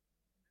that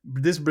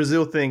this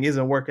Brazil thing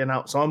isn't working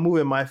out. So I'm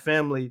moving my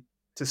family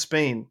to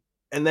Spain.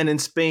 And then in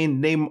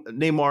Spain,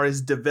 Neymar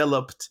is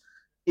developed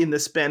in the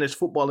Spanish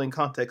footballing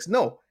context.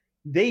 No,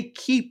 they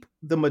keep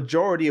the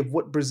majority of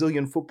what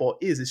Brazilian football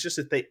is. It's just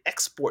that they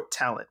export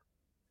talent.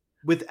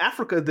 With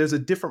Africa, there's a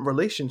different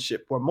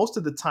relationship where most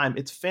of the time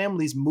it's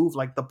families move,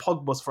 like the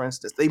Pogbas, for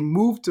instance. They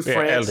move to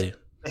France. Early.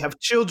 They have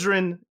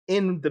children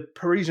in the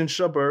Parisian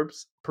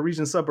suburbs.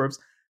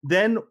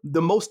 Then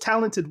the most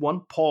talented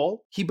one,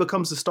 Paul, he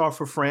becomes the star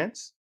for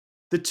France.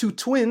 The two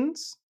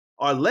twins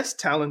are less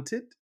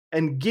talented,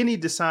 and Guinea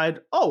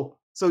decide, oh,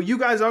 so you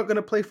guys aren't going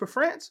to play for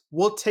France?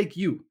 We'll take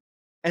you.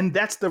 And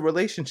that's the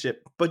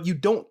relationship. But you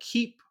don't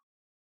keep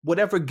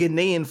whatever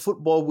Ghanaian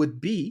football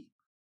would be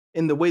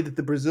in the way that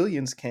the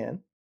Brazilians can,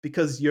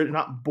 because you're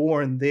not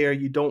born there.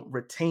 You don't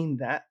retain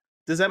that.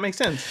 Does that make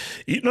sense?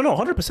 No,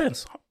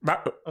 100%.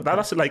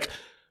 That's like,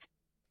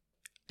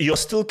 you're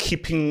still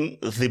keeping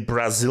the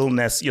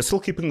Brazilness, you're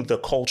still keeping the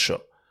culture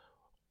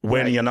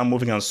when you're now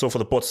moving and so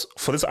forth. But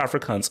for these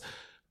Africans,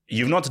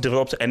 you've not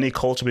developed any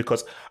culture,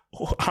 because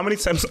how many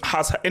times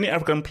has any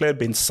African player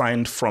been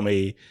signed from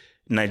a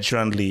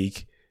Nigerian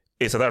league,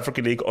 a South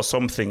African league or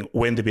something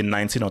when they've been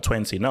 19 or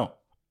 20? No.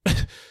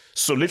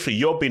 So literally,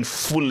 you're being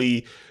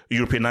fully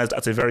Europeanized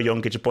at a very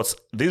young age. But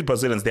these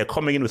Brazilians, they're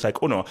coming in with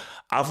like, oh no,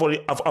 I've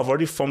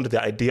already formed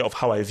the idea of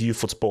how I view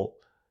football,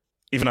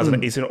 even as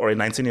an 18 or a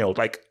 19-year-old.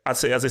 Like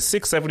as a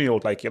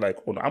 6-7-year-old, like you're like,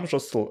 oh no, I'm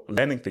just still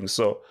learning things.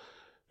 So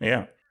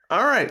yeah.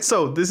 All right.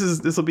 So this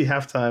will be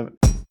halftime.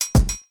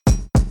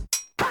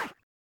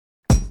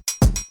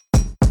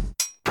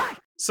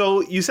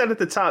 So you said at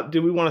the top,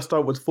 did we want to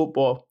start with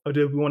football or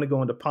did we want to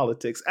go into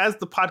politics? As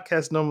the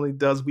podcast normally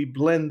does, we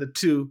blend the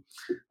two.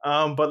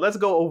 But let's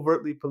go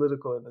overtly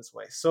political in this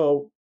way.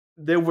 So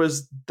there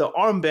was the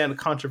armband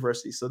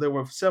controversy. So there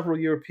were several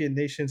European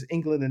nations.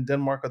 England and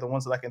Denmark are the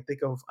ones that I can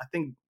think of. I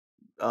think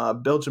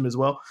Belgium as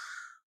well.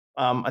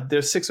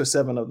 There's 6 or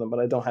 7 of them,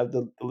 but I don't have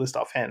the list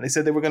offhand. They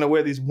said they were going to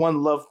wear these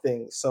One Love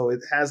things. So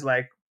it has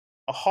like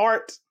a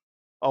heart,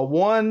 a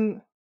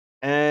one,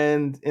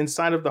 and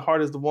inside of the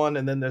heart is the one,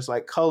 and then there's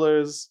like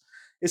colors.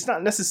 It's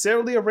not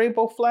necessarily a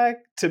rainbow flag.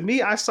 To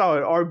me, I saw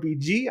an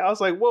RBG. I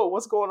was like, whoa,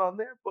 what's going on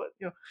there? But,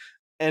 you know,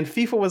 and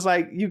FIFA was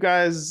like, you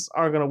guys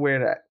aren't going to wear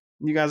that.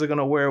 You guys are going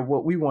to wear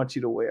what we want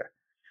you to wear.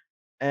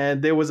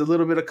 And there was a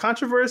little bit of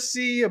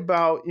controversy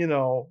about, you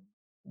know,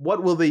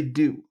 what will they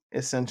do,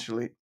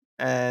 essentially.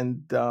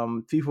 And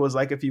FIFA was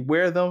like, if you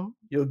wear them,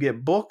 you'll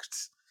get booked.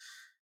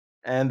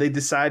 And they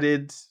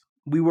decided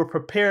we were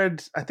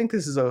prepared. I think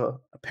this is a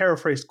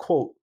paraphrased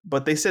quote.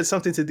 but they said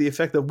something to the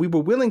effect of, we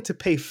were willing to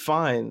pay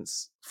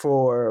fines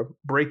for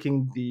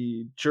breaking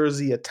the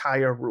jersey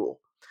attire rule.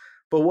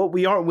 But what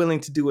we aren't willing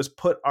to do is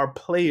put our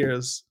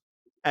players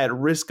at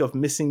risk of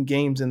missing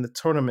games in the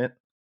tournament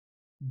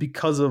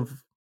because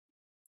of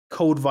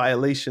code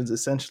violations,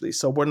 essentially.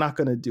 So we're not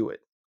going to do it.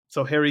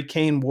 So Harry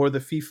Kane wore the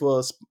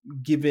FIFA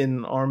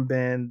given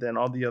armband, and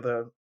all the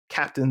other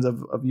captains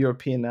of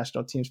European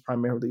national teams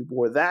primarily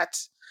wore that.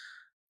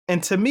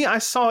 And to me, I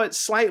saw it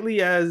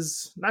slightly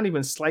as, not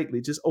even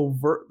slightly, just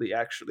overtly,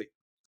 actually.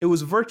 It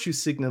was virtue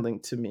signaling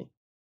to me,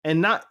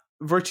 and not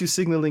virtue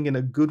signaling in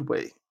a good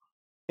way.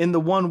 In the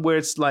one where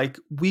it's like,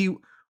 we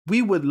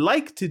would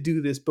like to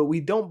do this, but we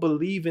don't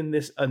believe in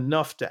this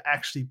enough to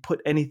actually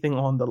put anything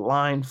on the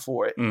line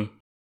for it.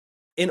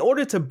 In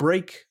order to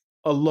break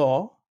a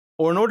law,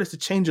 or in order to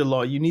change a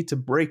law, you need to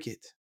break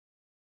it.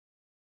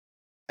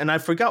 And I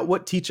forgot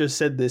what teacher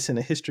said this in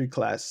a history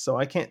class, so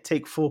I can't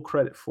take full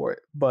credit for it.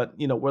 But,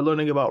 we're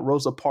learning about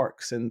Rosa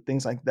Parks and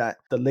things like that.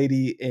 The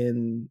lady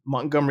in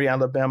Montgomery,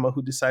 Alabama,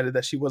 who decided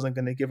that she wasn't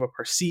going to give up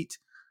her seat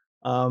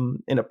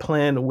in a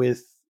plan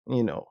with,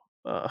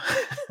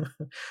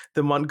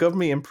 the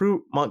Montgomery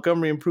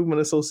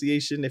Improvement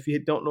Association. If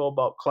you don't know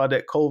about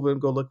Claudette Colvin,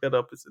 go look that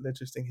up. It's an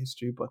interesting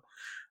history. But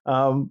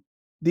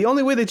the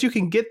only way that you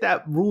can get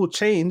that rule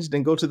changed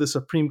and go to the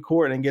Supreme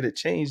Court and get it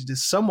changed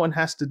is someone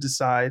has to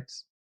decide,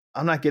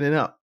 I'm not getting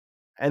up.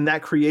 And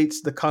that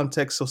creates the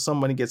context so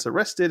somebody gets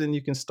arrested and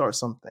you can start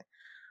something.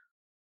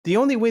 The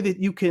only way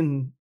that you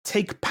can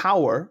take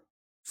power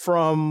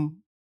from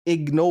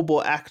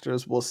ignoble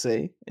actors, we'll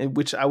say, and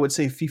which I would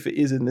say FIFA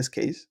is in this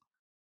case,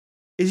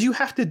 is you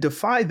have to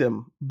defy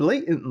them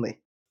blatantly.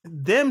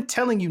 Them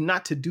telling you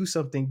not to do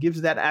something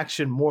gives that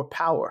action more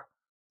power.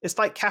 It's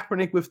like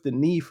Kaepernick with the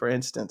knee, for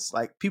instance.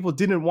 Like, people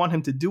didn't want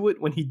him to do it.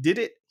 When he did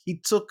it, he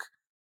took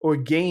or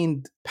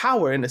gained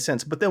power in a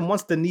sense. But then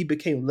once the knee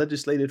became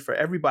legislated for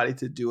everybody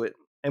to do it,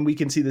 and we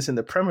can see this in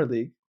the Premier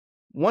League,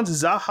 once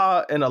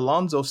Zaha and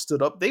Alonso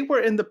stood up, they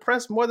were in the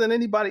press more than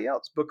anybody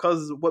else,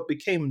 because what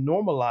became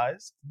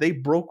normalized, they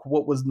broke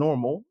what was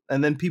normal.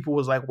 And then people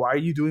was like, why are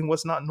you doing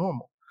what's not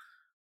normal?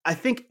 I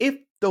think if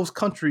those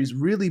countries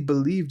really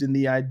believed in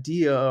the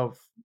idea of,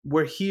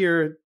 we're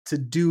here to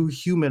do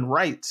human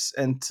rights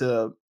and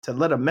to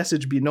let a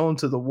message be known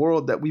to the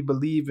world that we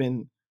believe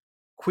in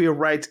queer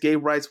rights, gay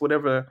rights,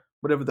 whatever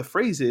the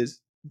phrase is,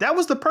 that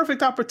was the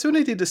perfect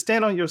opportunity to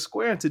stand on your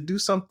square and to do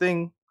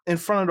something in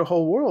front of the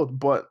whole world.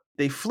 But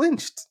they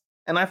flinched,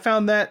 and I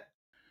found that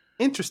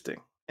interesting.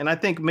 And I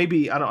think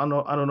maybe, I don't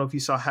know if you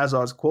saw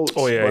Hazard's quotes,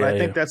 but I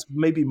think that's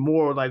maybe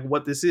more like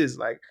what this is.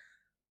 Like,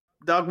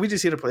 dog, we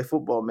just here to play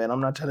football, man.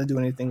 I'm not trying to do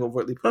anything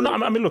overtly political.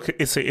 No, I mean, look,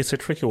 it's a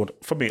tricky one.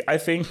 For me, I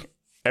think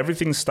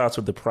everything starts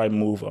with the prime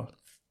mover.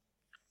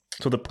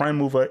 So the prime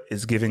mover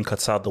is giving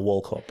Qatar the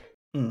World Cup.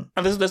 And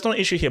there's no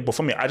issue here, but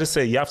for me, I just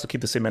say you have to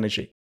keep the same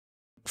energy.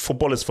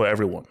 Football is for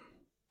everyone.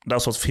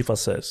 That's what FIFA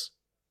says.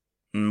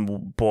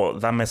 But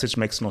that message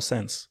makes no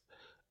sense.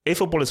 If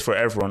football is for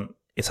everyone,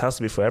 it has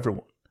to be for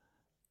everyone.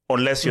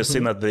 Unless you're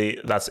saying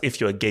that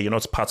if you're gay, you're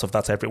not part of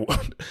that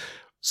everyone.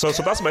 So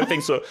that's my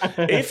thing. So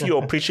if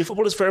you're preaching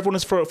football is for everyone,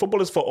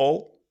 football is for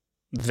all,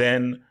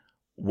 then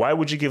why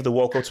would you give the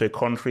World Cup to a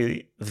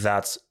country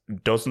that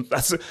doesn't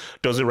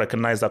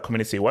recognize that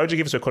community? Why would you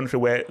give it to a country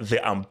where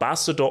the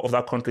ambassador of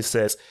that country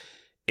says,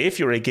 if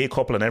you're a gay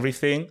couple and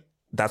everything,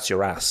 that's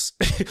your ass?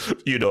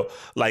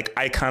 Like,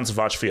 I can't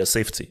vouch for your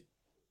safety.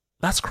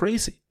 That's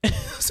crazy.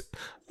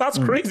 That's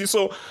crazy.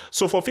 So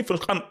for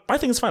FIFA, and I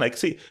think it's fine. Like,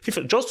 see,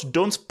 FIFA, just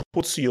don't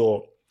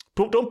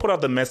put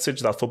out the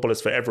message that football is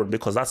for everyone,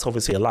 because that's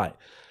obviously a lie.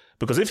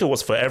 Because if it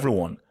was for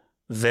everyone,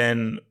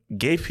 then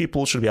gay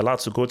people should be allowed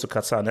to go to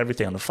Qatar and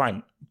everything, and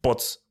fine.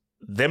 But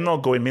them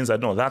not going means that,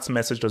 no, that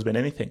message doesn't mean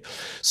anything.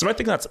 So I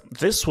think that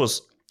this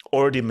was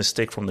already a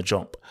mistake from the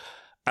jump.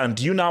 And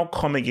you now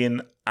coming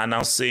in and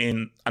now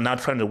saying, and now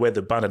trying to wear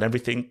the band and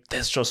everything,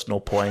 there's just no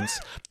points.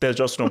 There's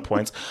just no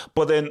points.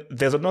 But then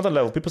there's another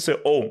level. People say,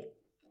 oh,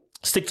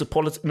 stick to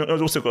politics.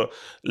 No,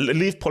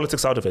 leave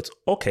politics out of it.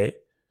 Okay.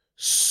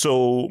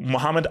 So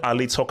Muhammad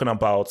Ali talking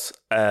about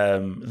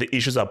the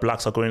issues that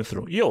blacks are going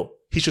through.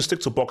 He should stick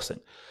to boxing.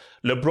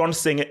 LeBron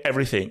saying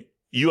everything.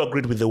 You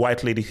agreed with the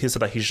white lady. He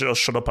said that he should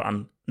just shut up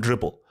and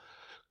dribble.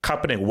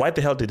 Kaepernick, why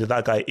the hell did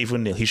that guy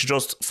even kneel? He should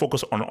just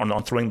focus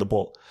on throwing the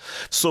ball.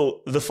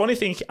 So the funny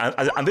thing,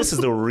 and this is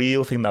the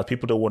real thing that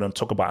people don't want to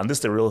talk about, and this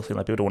is the real thing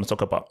that people don't want to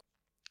talk about.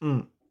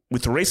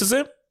 With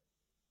racism,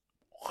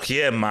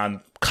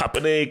 man,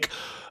 Kaepernick,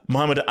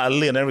 Muhammad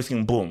Ali and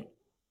everything, boom.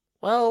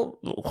 Well,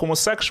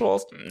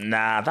 homosexuals,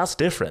 nah, that's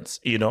different,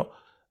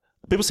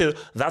 People say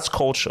that's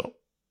culture.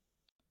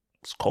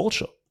 It's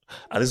culture.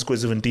 And this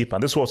goes even deeper.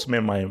 And this is what me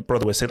and my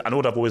brother were saying, and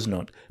what I've always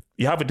known.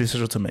 You have a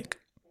decision to make.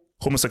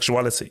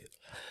 Homosexuality.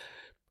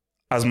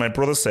 As my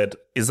brother said,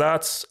 is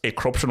that a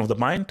corruption of the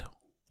mind,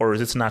 or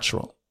is it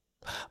natural?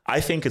 I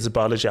think it's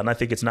biology, and I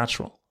think it's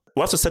natural.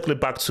 We have to circle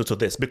it back to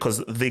this,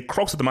 because the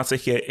crux of the matter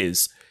here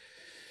is,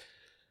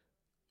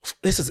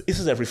 this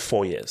is every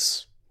 4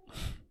 years.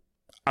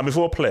 And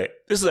before play,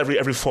 this is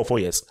every 4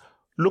 years.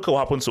 Look at what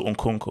happened to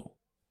Nkunku.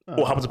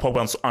 What happened to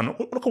Pogba? And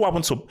look at what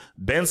happened to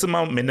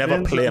Benzema. May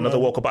never play another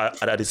World Cup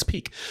at his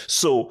peak.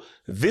 So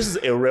this is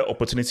a rare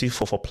opportunity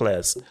for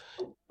players.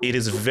 It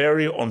is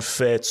very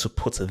unfair to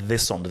put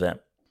this on them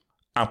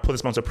and put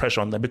this amount of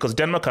pressure on them, because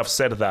Denmark have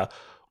said that,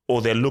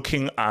 they're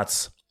looking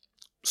at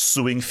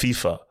suing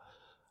FIFA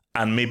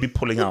and maybe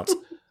pulling out.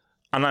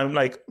 And I'm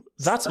like,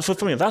 that's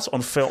for me, that's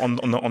unfair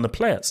on the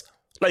players.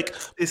 Like,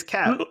 it's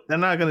cap. They're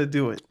not gonna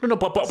do it. No,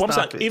 but I'm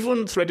saying,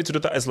 even ready to do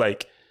that is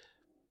like,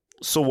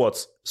 so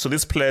what? So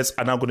these players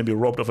are now going to be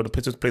robbed of an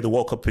opportunity to play the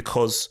World Cup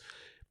because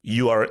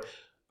you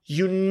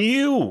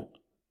knew.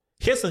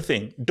 Here's the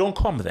thing: don't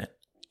come then.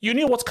 You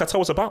knew what Qatar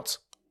was about.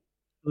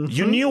 Mm-hmm.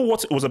 You knew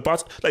what it was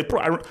about. Like,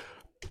 bro,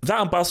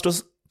 that ambassador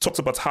talks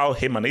about how,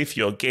 hey man, if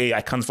you're gay,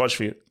 I can't vouch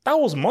for you. That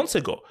was months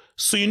ago.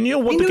 So you knew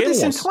what the game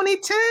was. In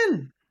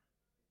 2010.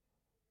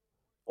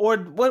 Or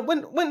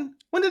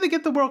when did they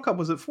get the World Cup?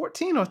 Was it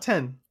 14 or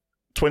 10?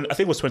 I think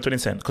it was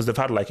 2010, because they've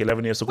had like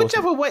 11 years to go.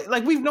 Whichever way,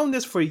 like, we've known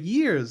this for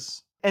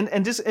years.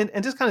 And just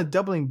kind of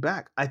doubling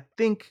back, I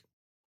think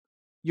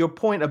your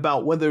point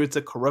about whether it's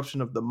a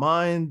corruption of the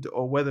mind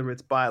or whether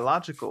it's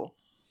biological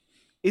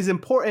is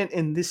important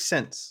in this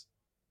sense.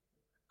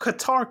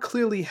 Qatar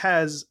clearly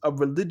has a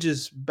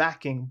religious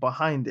backing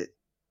behind it,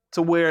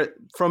 to where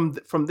from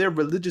their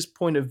religious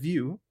point of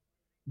view,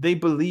 they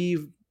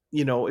believe,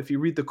 if you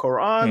read the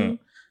Quran,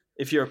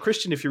 if you're a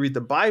Christian, if you read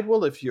the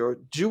Bible, if you're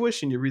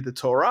Jewish and you read the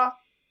Torah,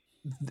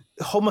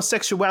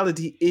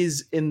 homosexuality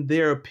is, in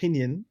their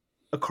opinion,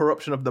 a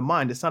corruption of the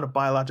mind. It's not a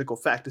biological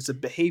fact. It's a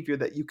behavior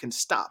that you can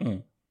stop,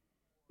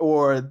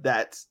 or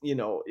that,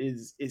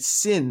 is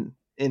sin,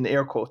 in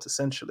air quotes,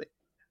 essentially.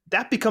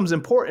 That becomes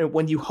important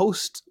when you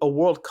host a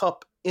World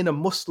Cup in a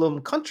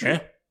Muslim country,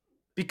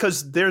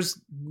 because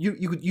there's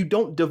you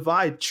don't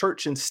divide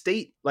church and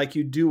state like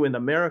you do in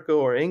America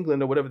or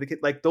England or whatever the case.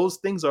 Like, those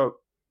things are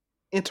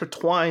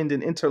intertwined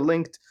and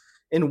interlinked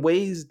in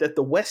ways that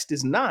the West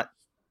is not.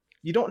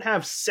 You don't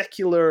have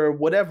secular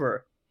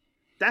whatever.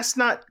 That's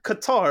not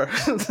Qatar.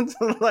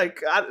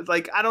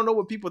 I don't know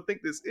what people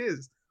think this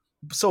is.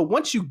 So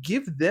once you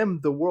give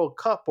them the World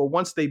Cup, or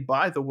once they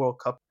buy the World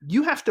Cup,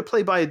 you have to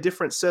play by a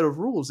different set of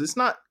rules. It's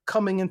not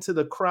coming into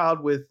the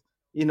crowd with,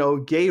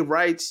 gay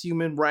rights,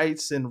 human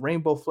rights, and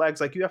rainbow flags.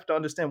 Like, you have to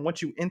understand,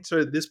 once you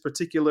enter this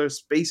particular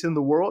space in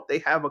the world, they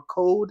have a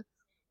code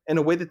and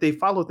a way that they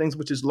follow things,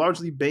 which is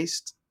largely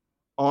based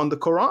on the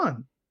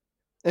Quran.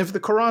 And if the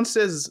Quran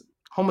says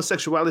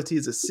homosexuality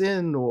is a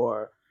sin,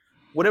 or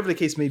whatever the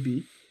case may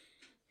be,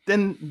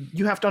 then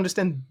you have to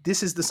understand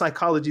this is the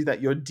psychology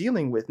that you're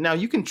dealing with. Now,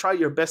 you can try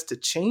your best to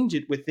change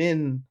it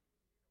within,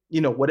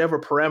 whatever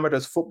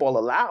parameters football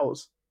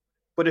allows.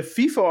 But if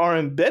FIFA are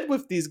in bed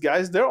with these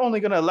guys, they're only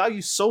going to allow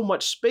you so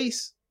much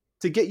space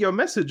to get your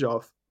message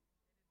off.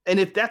 And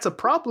if that's a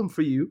problem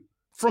for you,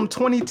 from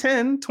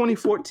 2010,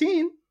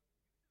 2014,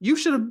 you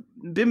should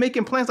have been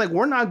making plans like,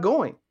 we're not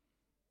going.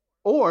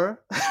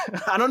 Or,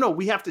 I don't know,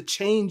 we have to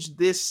change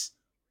this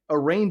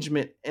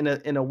arrangement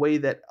in a way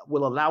that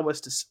will allow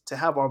us to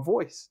have our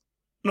voice.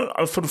 No,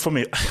 for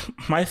me,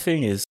 my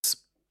thing is,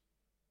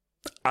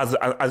 as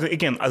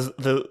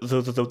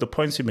the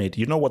points you made,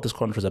 you know what this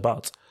country is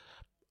about,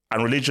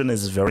 and religion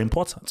is very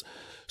important.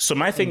 So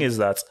my thing is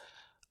that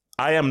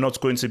I am not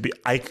going to be.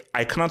 I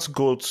cannot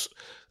go.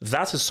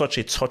 That is such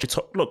a touchy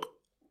topic. Look,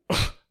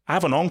 I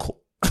have an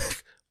uncle,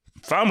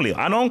 family,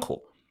 an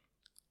uncle,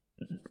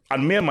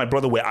 and me and my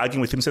brother were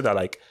arguing with him. Said that,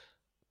 like,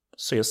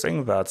 so you're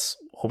saying that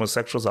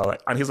homosexuals are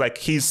like, and he's like,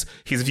 his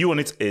view on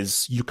it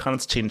is you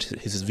can't change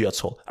his view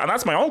at all, and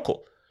that's my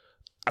uncle.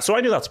 So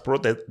I knew that, bro.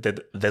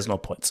 There's no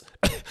point.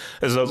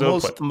 There's no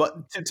point.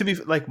 To be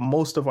like,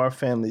 most of our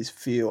families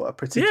feel a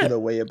particular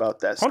way about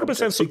that.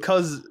 100%. So,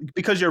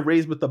 because you're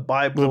raised with the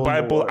Bible,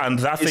 and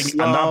that thing,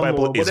 Islam, and that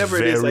Bible is whatever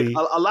very. It is.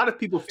 Like, a lot of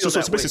people feel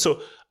that way.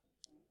 So,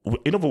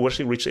 we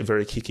actually reached a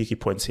very key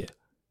point here.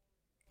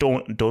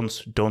 Don't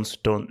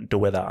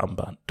wear that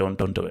armband.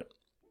 Don't do it.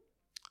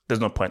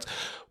 There's no point.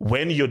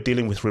 When you're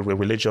dealing with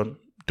religion,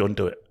 don't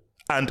do it.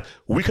 And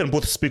we can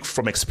both speak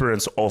from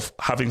experience of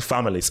having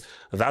families.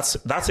 That's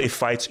a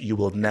fight you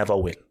will never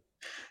win.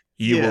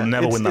 You will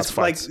never win that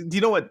fight. Like, do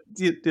you know what?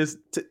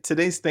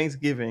 Today's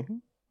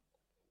Thanksgiving.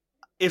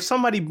 If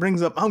somebody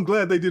brings up, I'm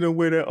glad they didn't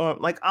wear their arm.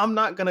 Like, I'm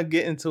not gonna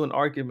get into an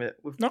argument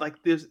with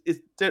like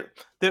there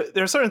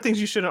are certain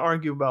things you shouldn't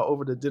argue about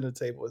over the dinner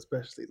table,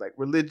 especially like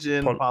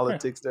religion,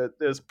 politics. Yeah.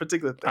 There's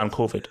particular things. And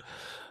COVID.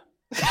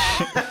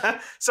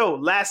 So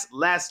last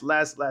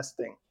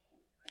thing,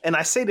 and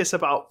I say this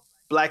about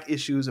Black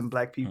issues and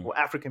Black people,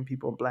 African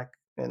people, and Black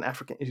and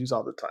African issues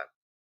all the time.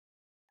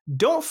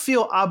 Don't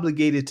feel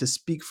obligated to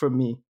speak for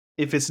me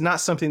if it's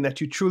not something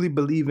that you truly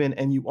believe in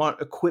and you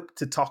aren't equipped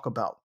to talk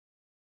about.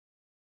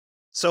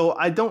 So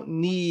I don't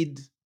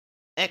need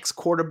X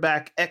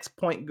quarterback, X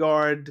point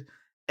guard,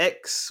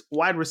 X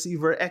wide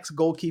receiver, X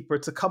goalkeeper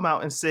to come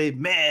out and say,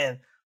 man,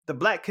 the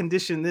Black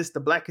condition this, the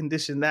Black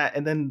condition that.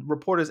 And then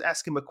reporters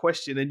ask him a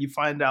question and you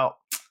find out,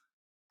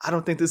 I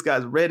don't think this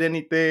guy's read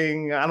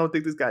anything. I don't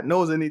think this guy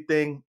knows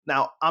anything.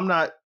 Now, I'm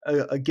not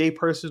a gay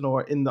person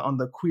or on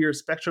the queer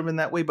spectrum in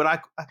that way,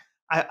 but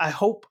I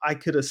hope I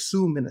could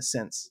assume in a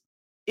sense,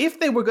 if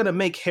they were going to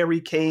make Harry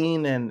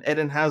Kane and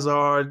Eden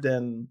Hazard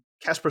and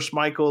Kasper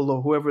Schmeichel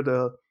or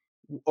whoever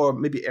or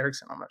maybe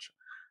Eriksson, I'm not sure.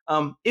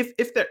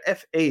 If their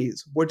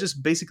FAs were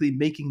just basically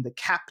making the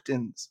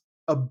captains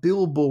a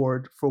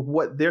billboard for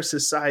what their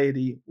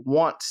society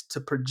wants to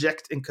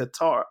project in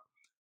Qatar,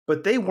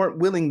 but they weren't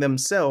willing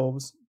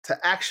themselves to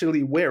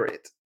actually wear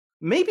it,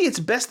 maybe it's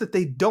best that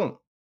they don't.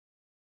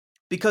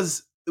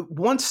 Because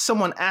once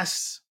someone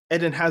asks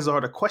Eden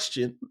Hazard a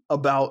question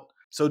about,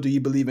 so do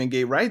you believe in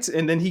gay rights?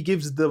 And then he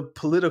gives the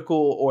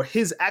political or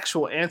his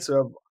actual answer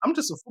of, I'm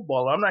just a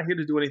footballer. I'm not here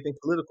to do anything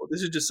political.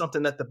 This is just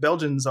something that the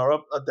Belgians are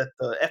up, that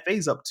the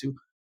FA's up to.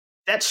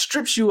 That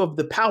strips you of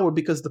the power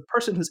because the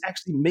person who's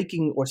actually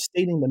making or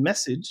stating the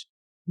message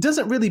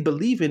doesn't really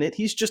believe in it.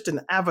 He's just an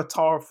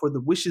avatar for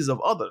the wishes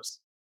of others.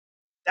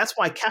 That's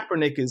why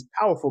Kaepernick is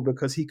powerful,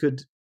 because he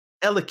could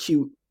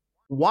elocute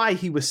why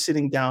he was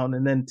sitting down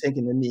and then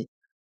taking the knee.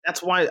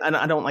 That's why, and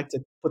I don't like to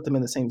put them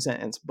in the same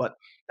sentence, but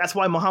that's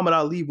why Muhammad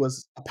Ali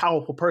was a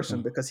powerful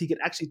person, because he could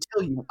actually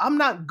tell you, I'm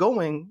not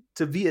going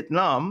to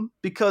Vietnam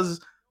because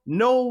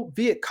no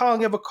Viet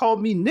Cong ever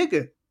called me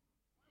nigger.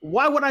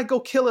 Why would I go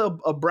kill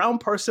a brown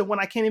person when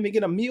I can't even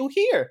get a meal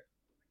here?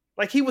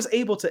 Like, he was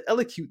able to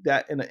elocute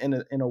that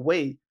in a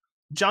way.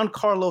 John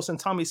Carlos and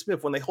Tommy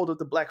Smith, when they hold up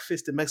the black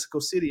fist in Mexico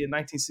City in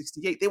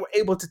 1968, they were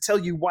able to tell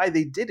you why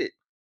they did it.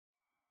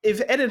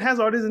 If Eden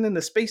Hazard isn't in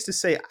the space to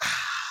say,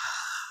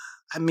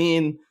 I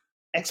mean,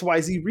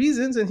 XYZ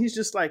reasons, and he's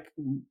just like,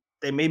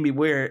 they made me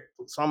wear it,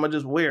 so I'm going to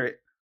just wear it.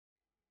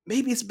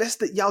 Maybe it's best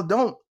that y'all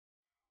don't,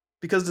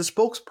 because the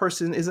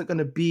spokesperson isn't going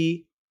to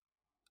be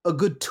a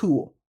good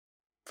tool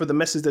for the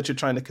message that you're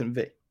trying to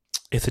convey.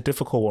 It's a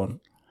difficult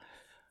one.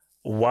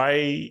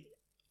 Why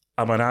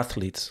I'm an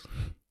athlete,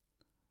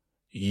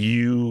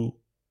 it's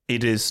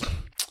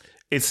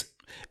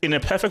in a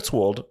perfect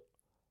world,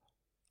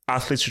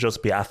 athletes should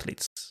just be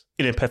athletes.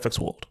 In a perfect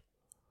world.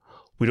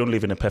 We don't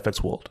live in a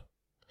perfect world.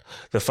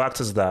 The fact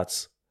is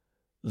that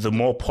the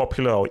more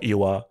popular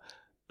you are,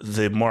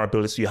 the more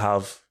ability you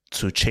have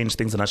to change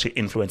things and actually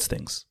influence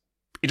things.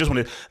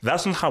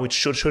 That's not how it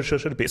should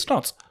be. It's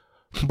not.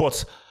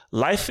 But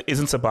life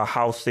isn't about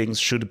how things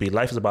should be.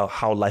 Life is about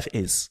how life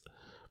is.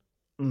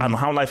 Mm-hmm. And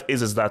how life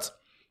is that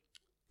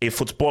a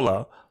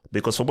footballer,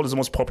 because football is the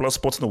most popular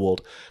sport in the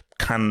world,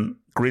 can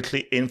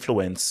greatly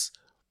influence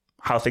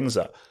how things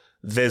are.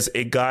 There's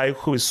a guy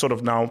who is sort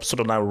of now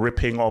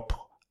ripping up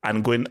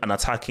and going and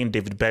attacking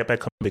David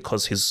Beckham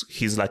because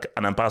he's like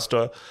an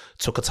ambassador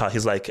to Qatar.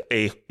 He's like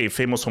a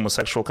famous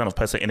homosexual kind of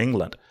person in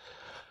England.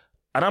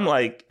 And I'm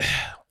like,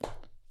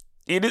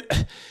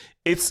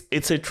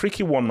 it's a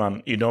tricky one,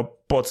 man,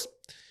 but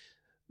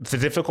the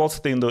difficult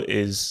thing though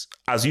is,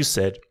 as you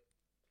said,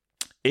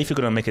 if you're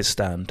going to make a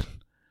stand,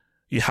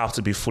 you have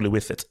to be fully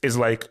with it. It's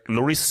like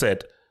Lloris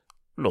said,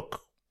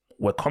 look,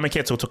 we're coming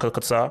here to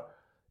Qatar.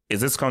 Is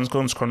this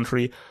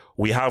country?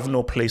 We have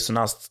no place to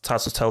now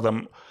start to tell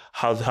them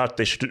how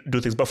they should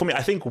do things. But for me,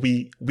 I think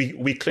we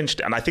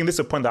clinched it. And I think this is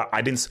a point that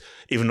I didn't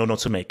even know not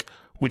to make,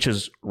 which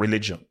is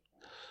religion.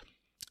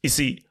 You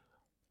see,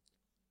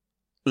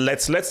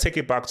 let's take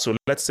it back to,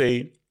 let's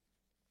say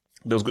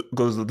there's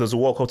a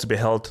World Cup to be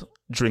held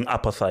during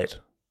apartheid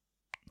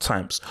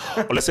times.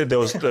 Or let's say there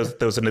was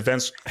an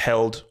event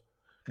held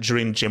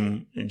during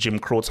Jim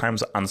Crow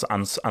times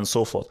and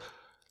so forth.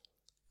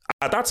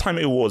 At that time,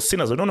 it was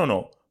seen as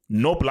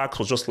no blacks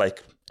was just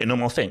like a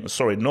normal thing.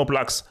 Sorry, no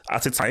blacks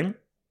at the time.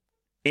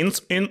 In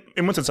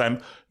modern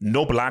time,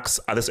 no blacks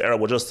at this era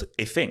were just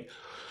a thing.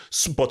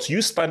 So, but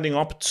you standing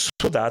up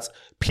to that,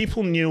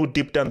 people knew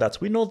deep down that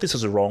we know this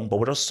is wrong, but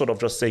we're just sort of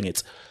just saying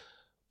it.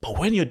 But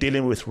when you're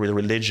dealing with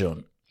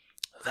religion,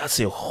 that's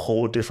a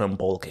whole different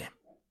ballgame.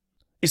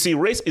 You see,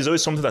 race is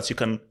always something that you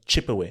can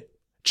chip away.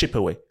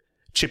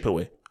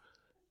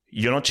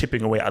 You're not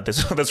chipping away at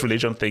this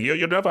religion thing.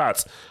 You're never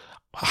at.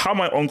 How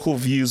my uncle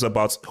views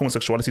about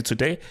homosexuality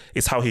today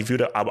is how he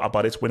viewed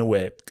about it when we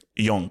were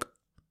young,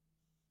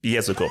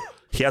 years ago.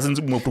 He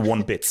hasn't moved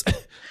one bit.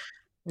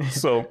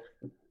 So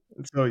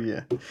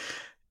yeah.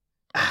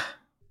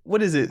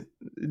 What is it?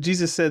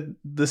 Jesus said,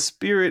 the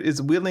spirit is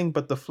willing,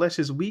 but the flesh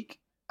is weak.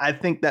 I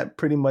think that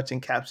pretty much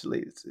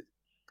encapsulates it.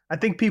 I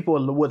think people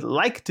would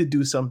like to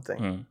do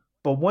something,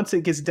 but once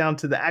it gets down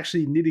to the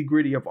actually nitty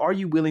gritty of, are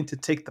you willing to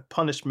take the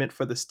punishment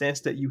for the stance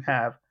that you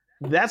have?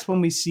 That's when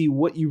we see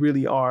what you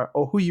really are,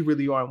 or who you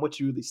really are, and what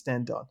you really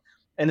stand on.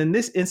 And in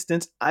this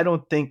instance, I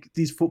don't think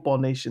these football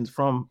nations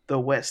from the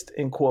West,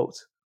 in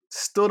quotes,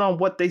 stood on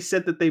what they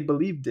said that they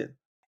believed in.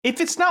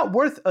 If it's not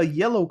worth a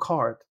yellow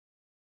card,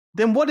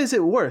 then what is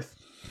it worth?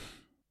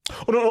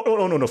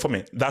 Oh, no. For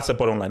me, that's the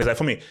bottom line. It's like,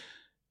 for me,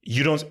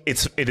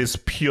 it is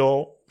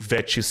pure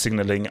virtue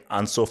signaling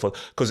and so forth.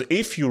 Because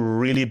if you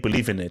really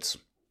believe in it,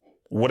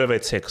 whatever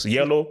it takes,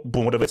 yellow,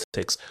 boom, whatever it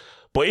takes.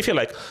 But if you're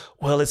like,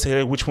 well, let's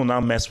say which will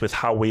now mess with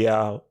how we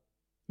are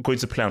going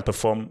to play and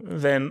perform,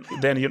 then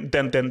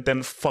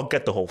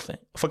forget the whole thing.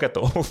 Forget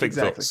the whole thing.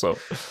 Exactly. So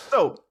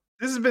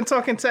This has been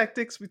Talking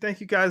Tactics. We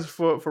thank you guys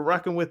for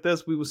rocking with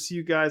us. We will see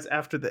you guys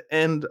after the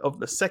end of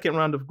the second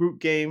round of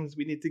group games.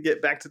 We need to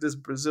get back to this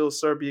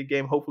Brazil-Serbia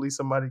game. Hopefully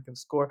somebody can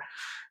score.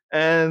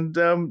 And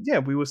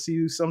we will see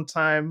you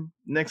sometime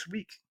next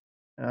week.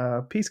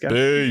 Peace, guys.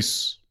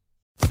 Peace.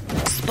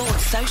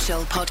 Sports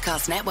Social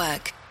Podcast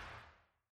Network.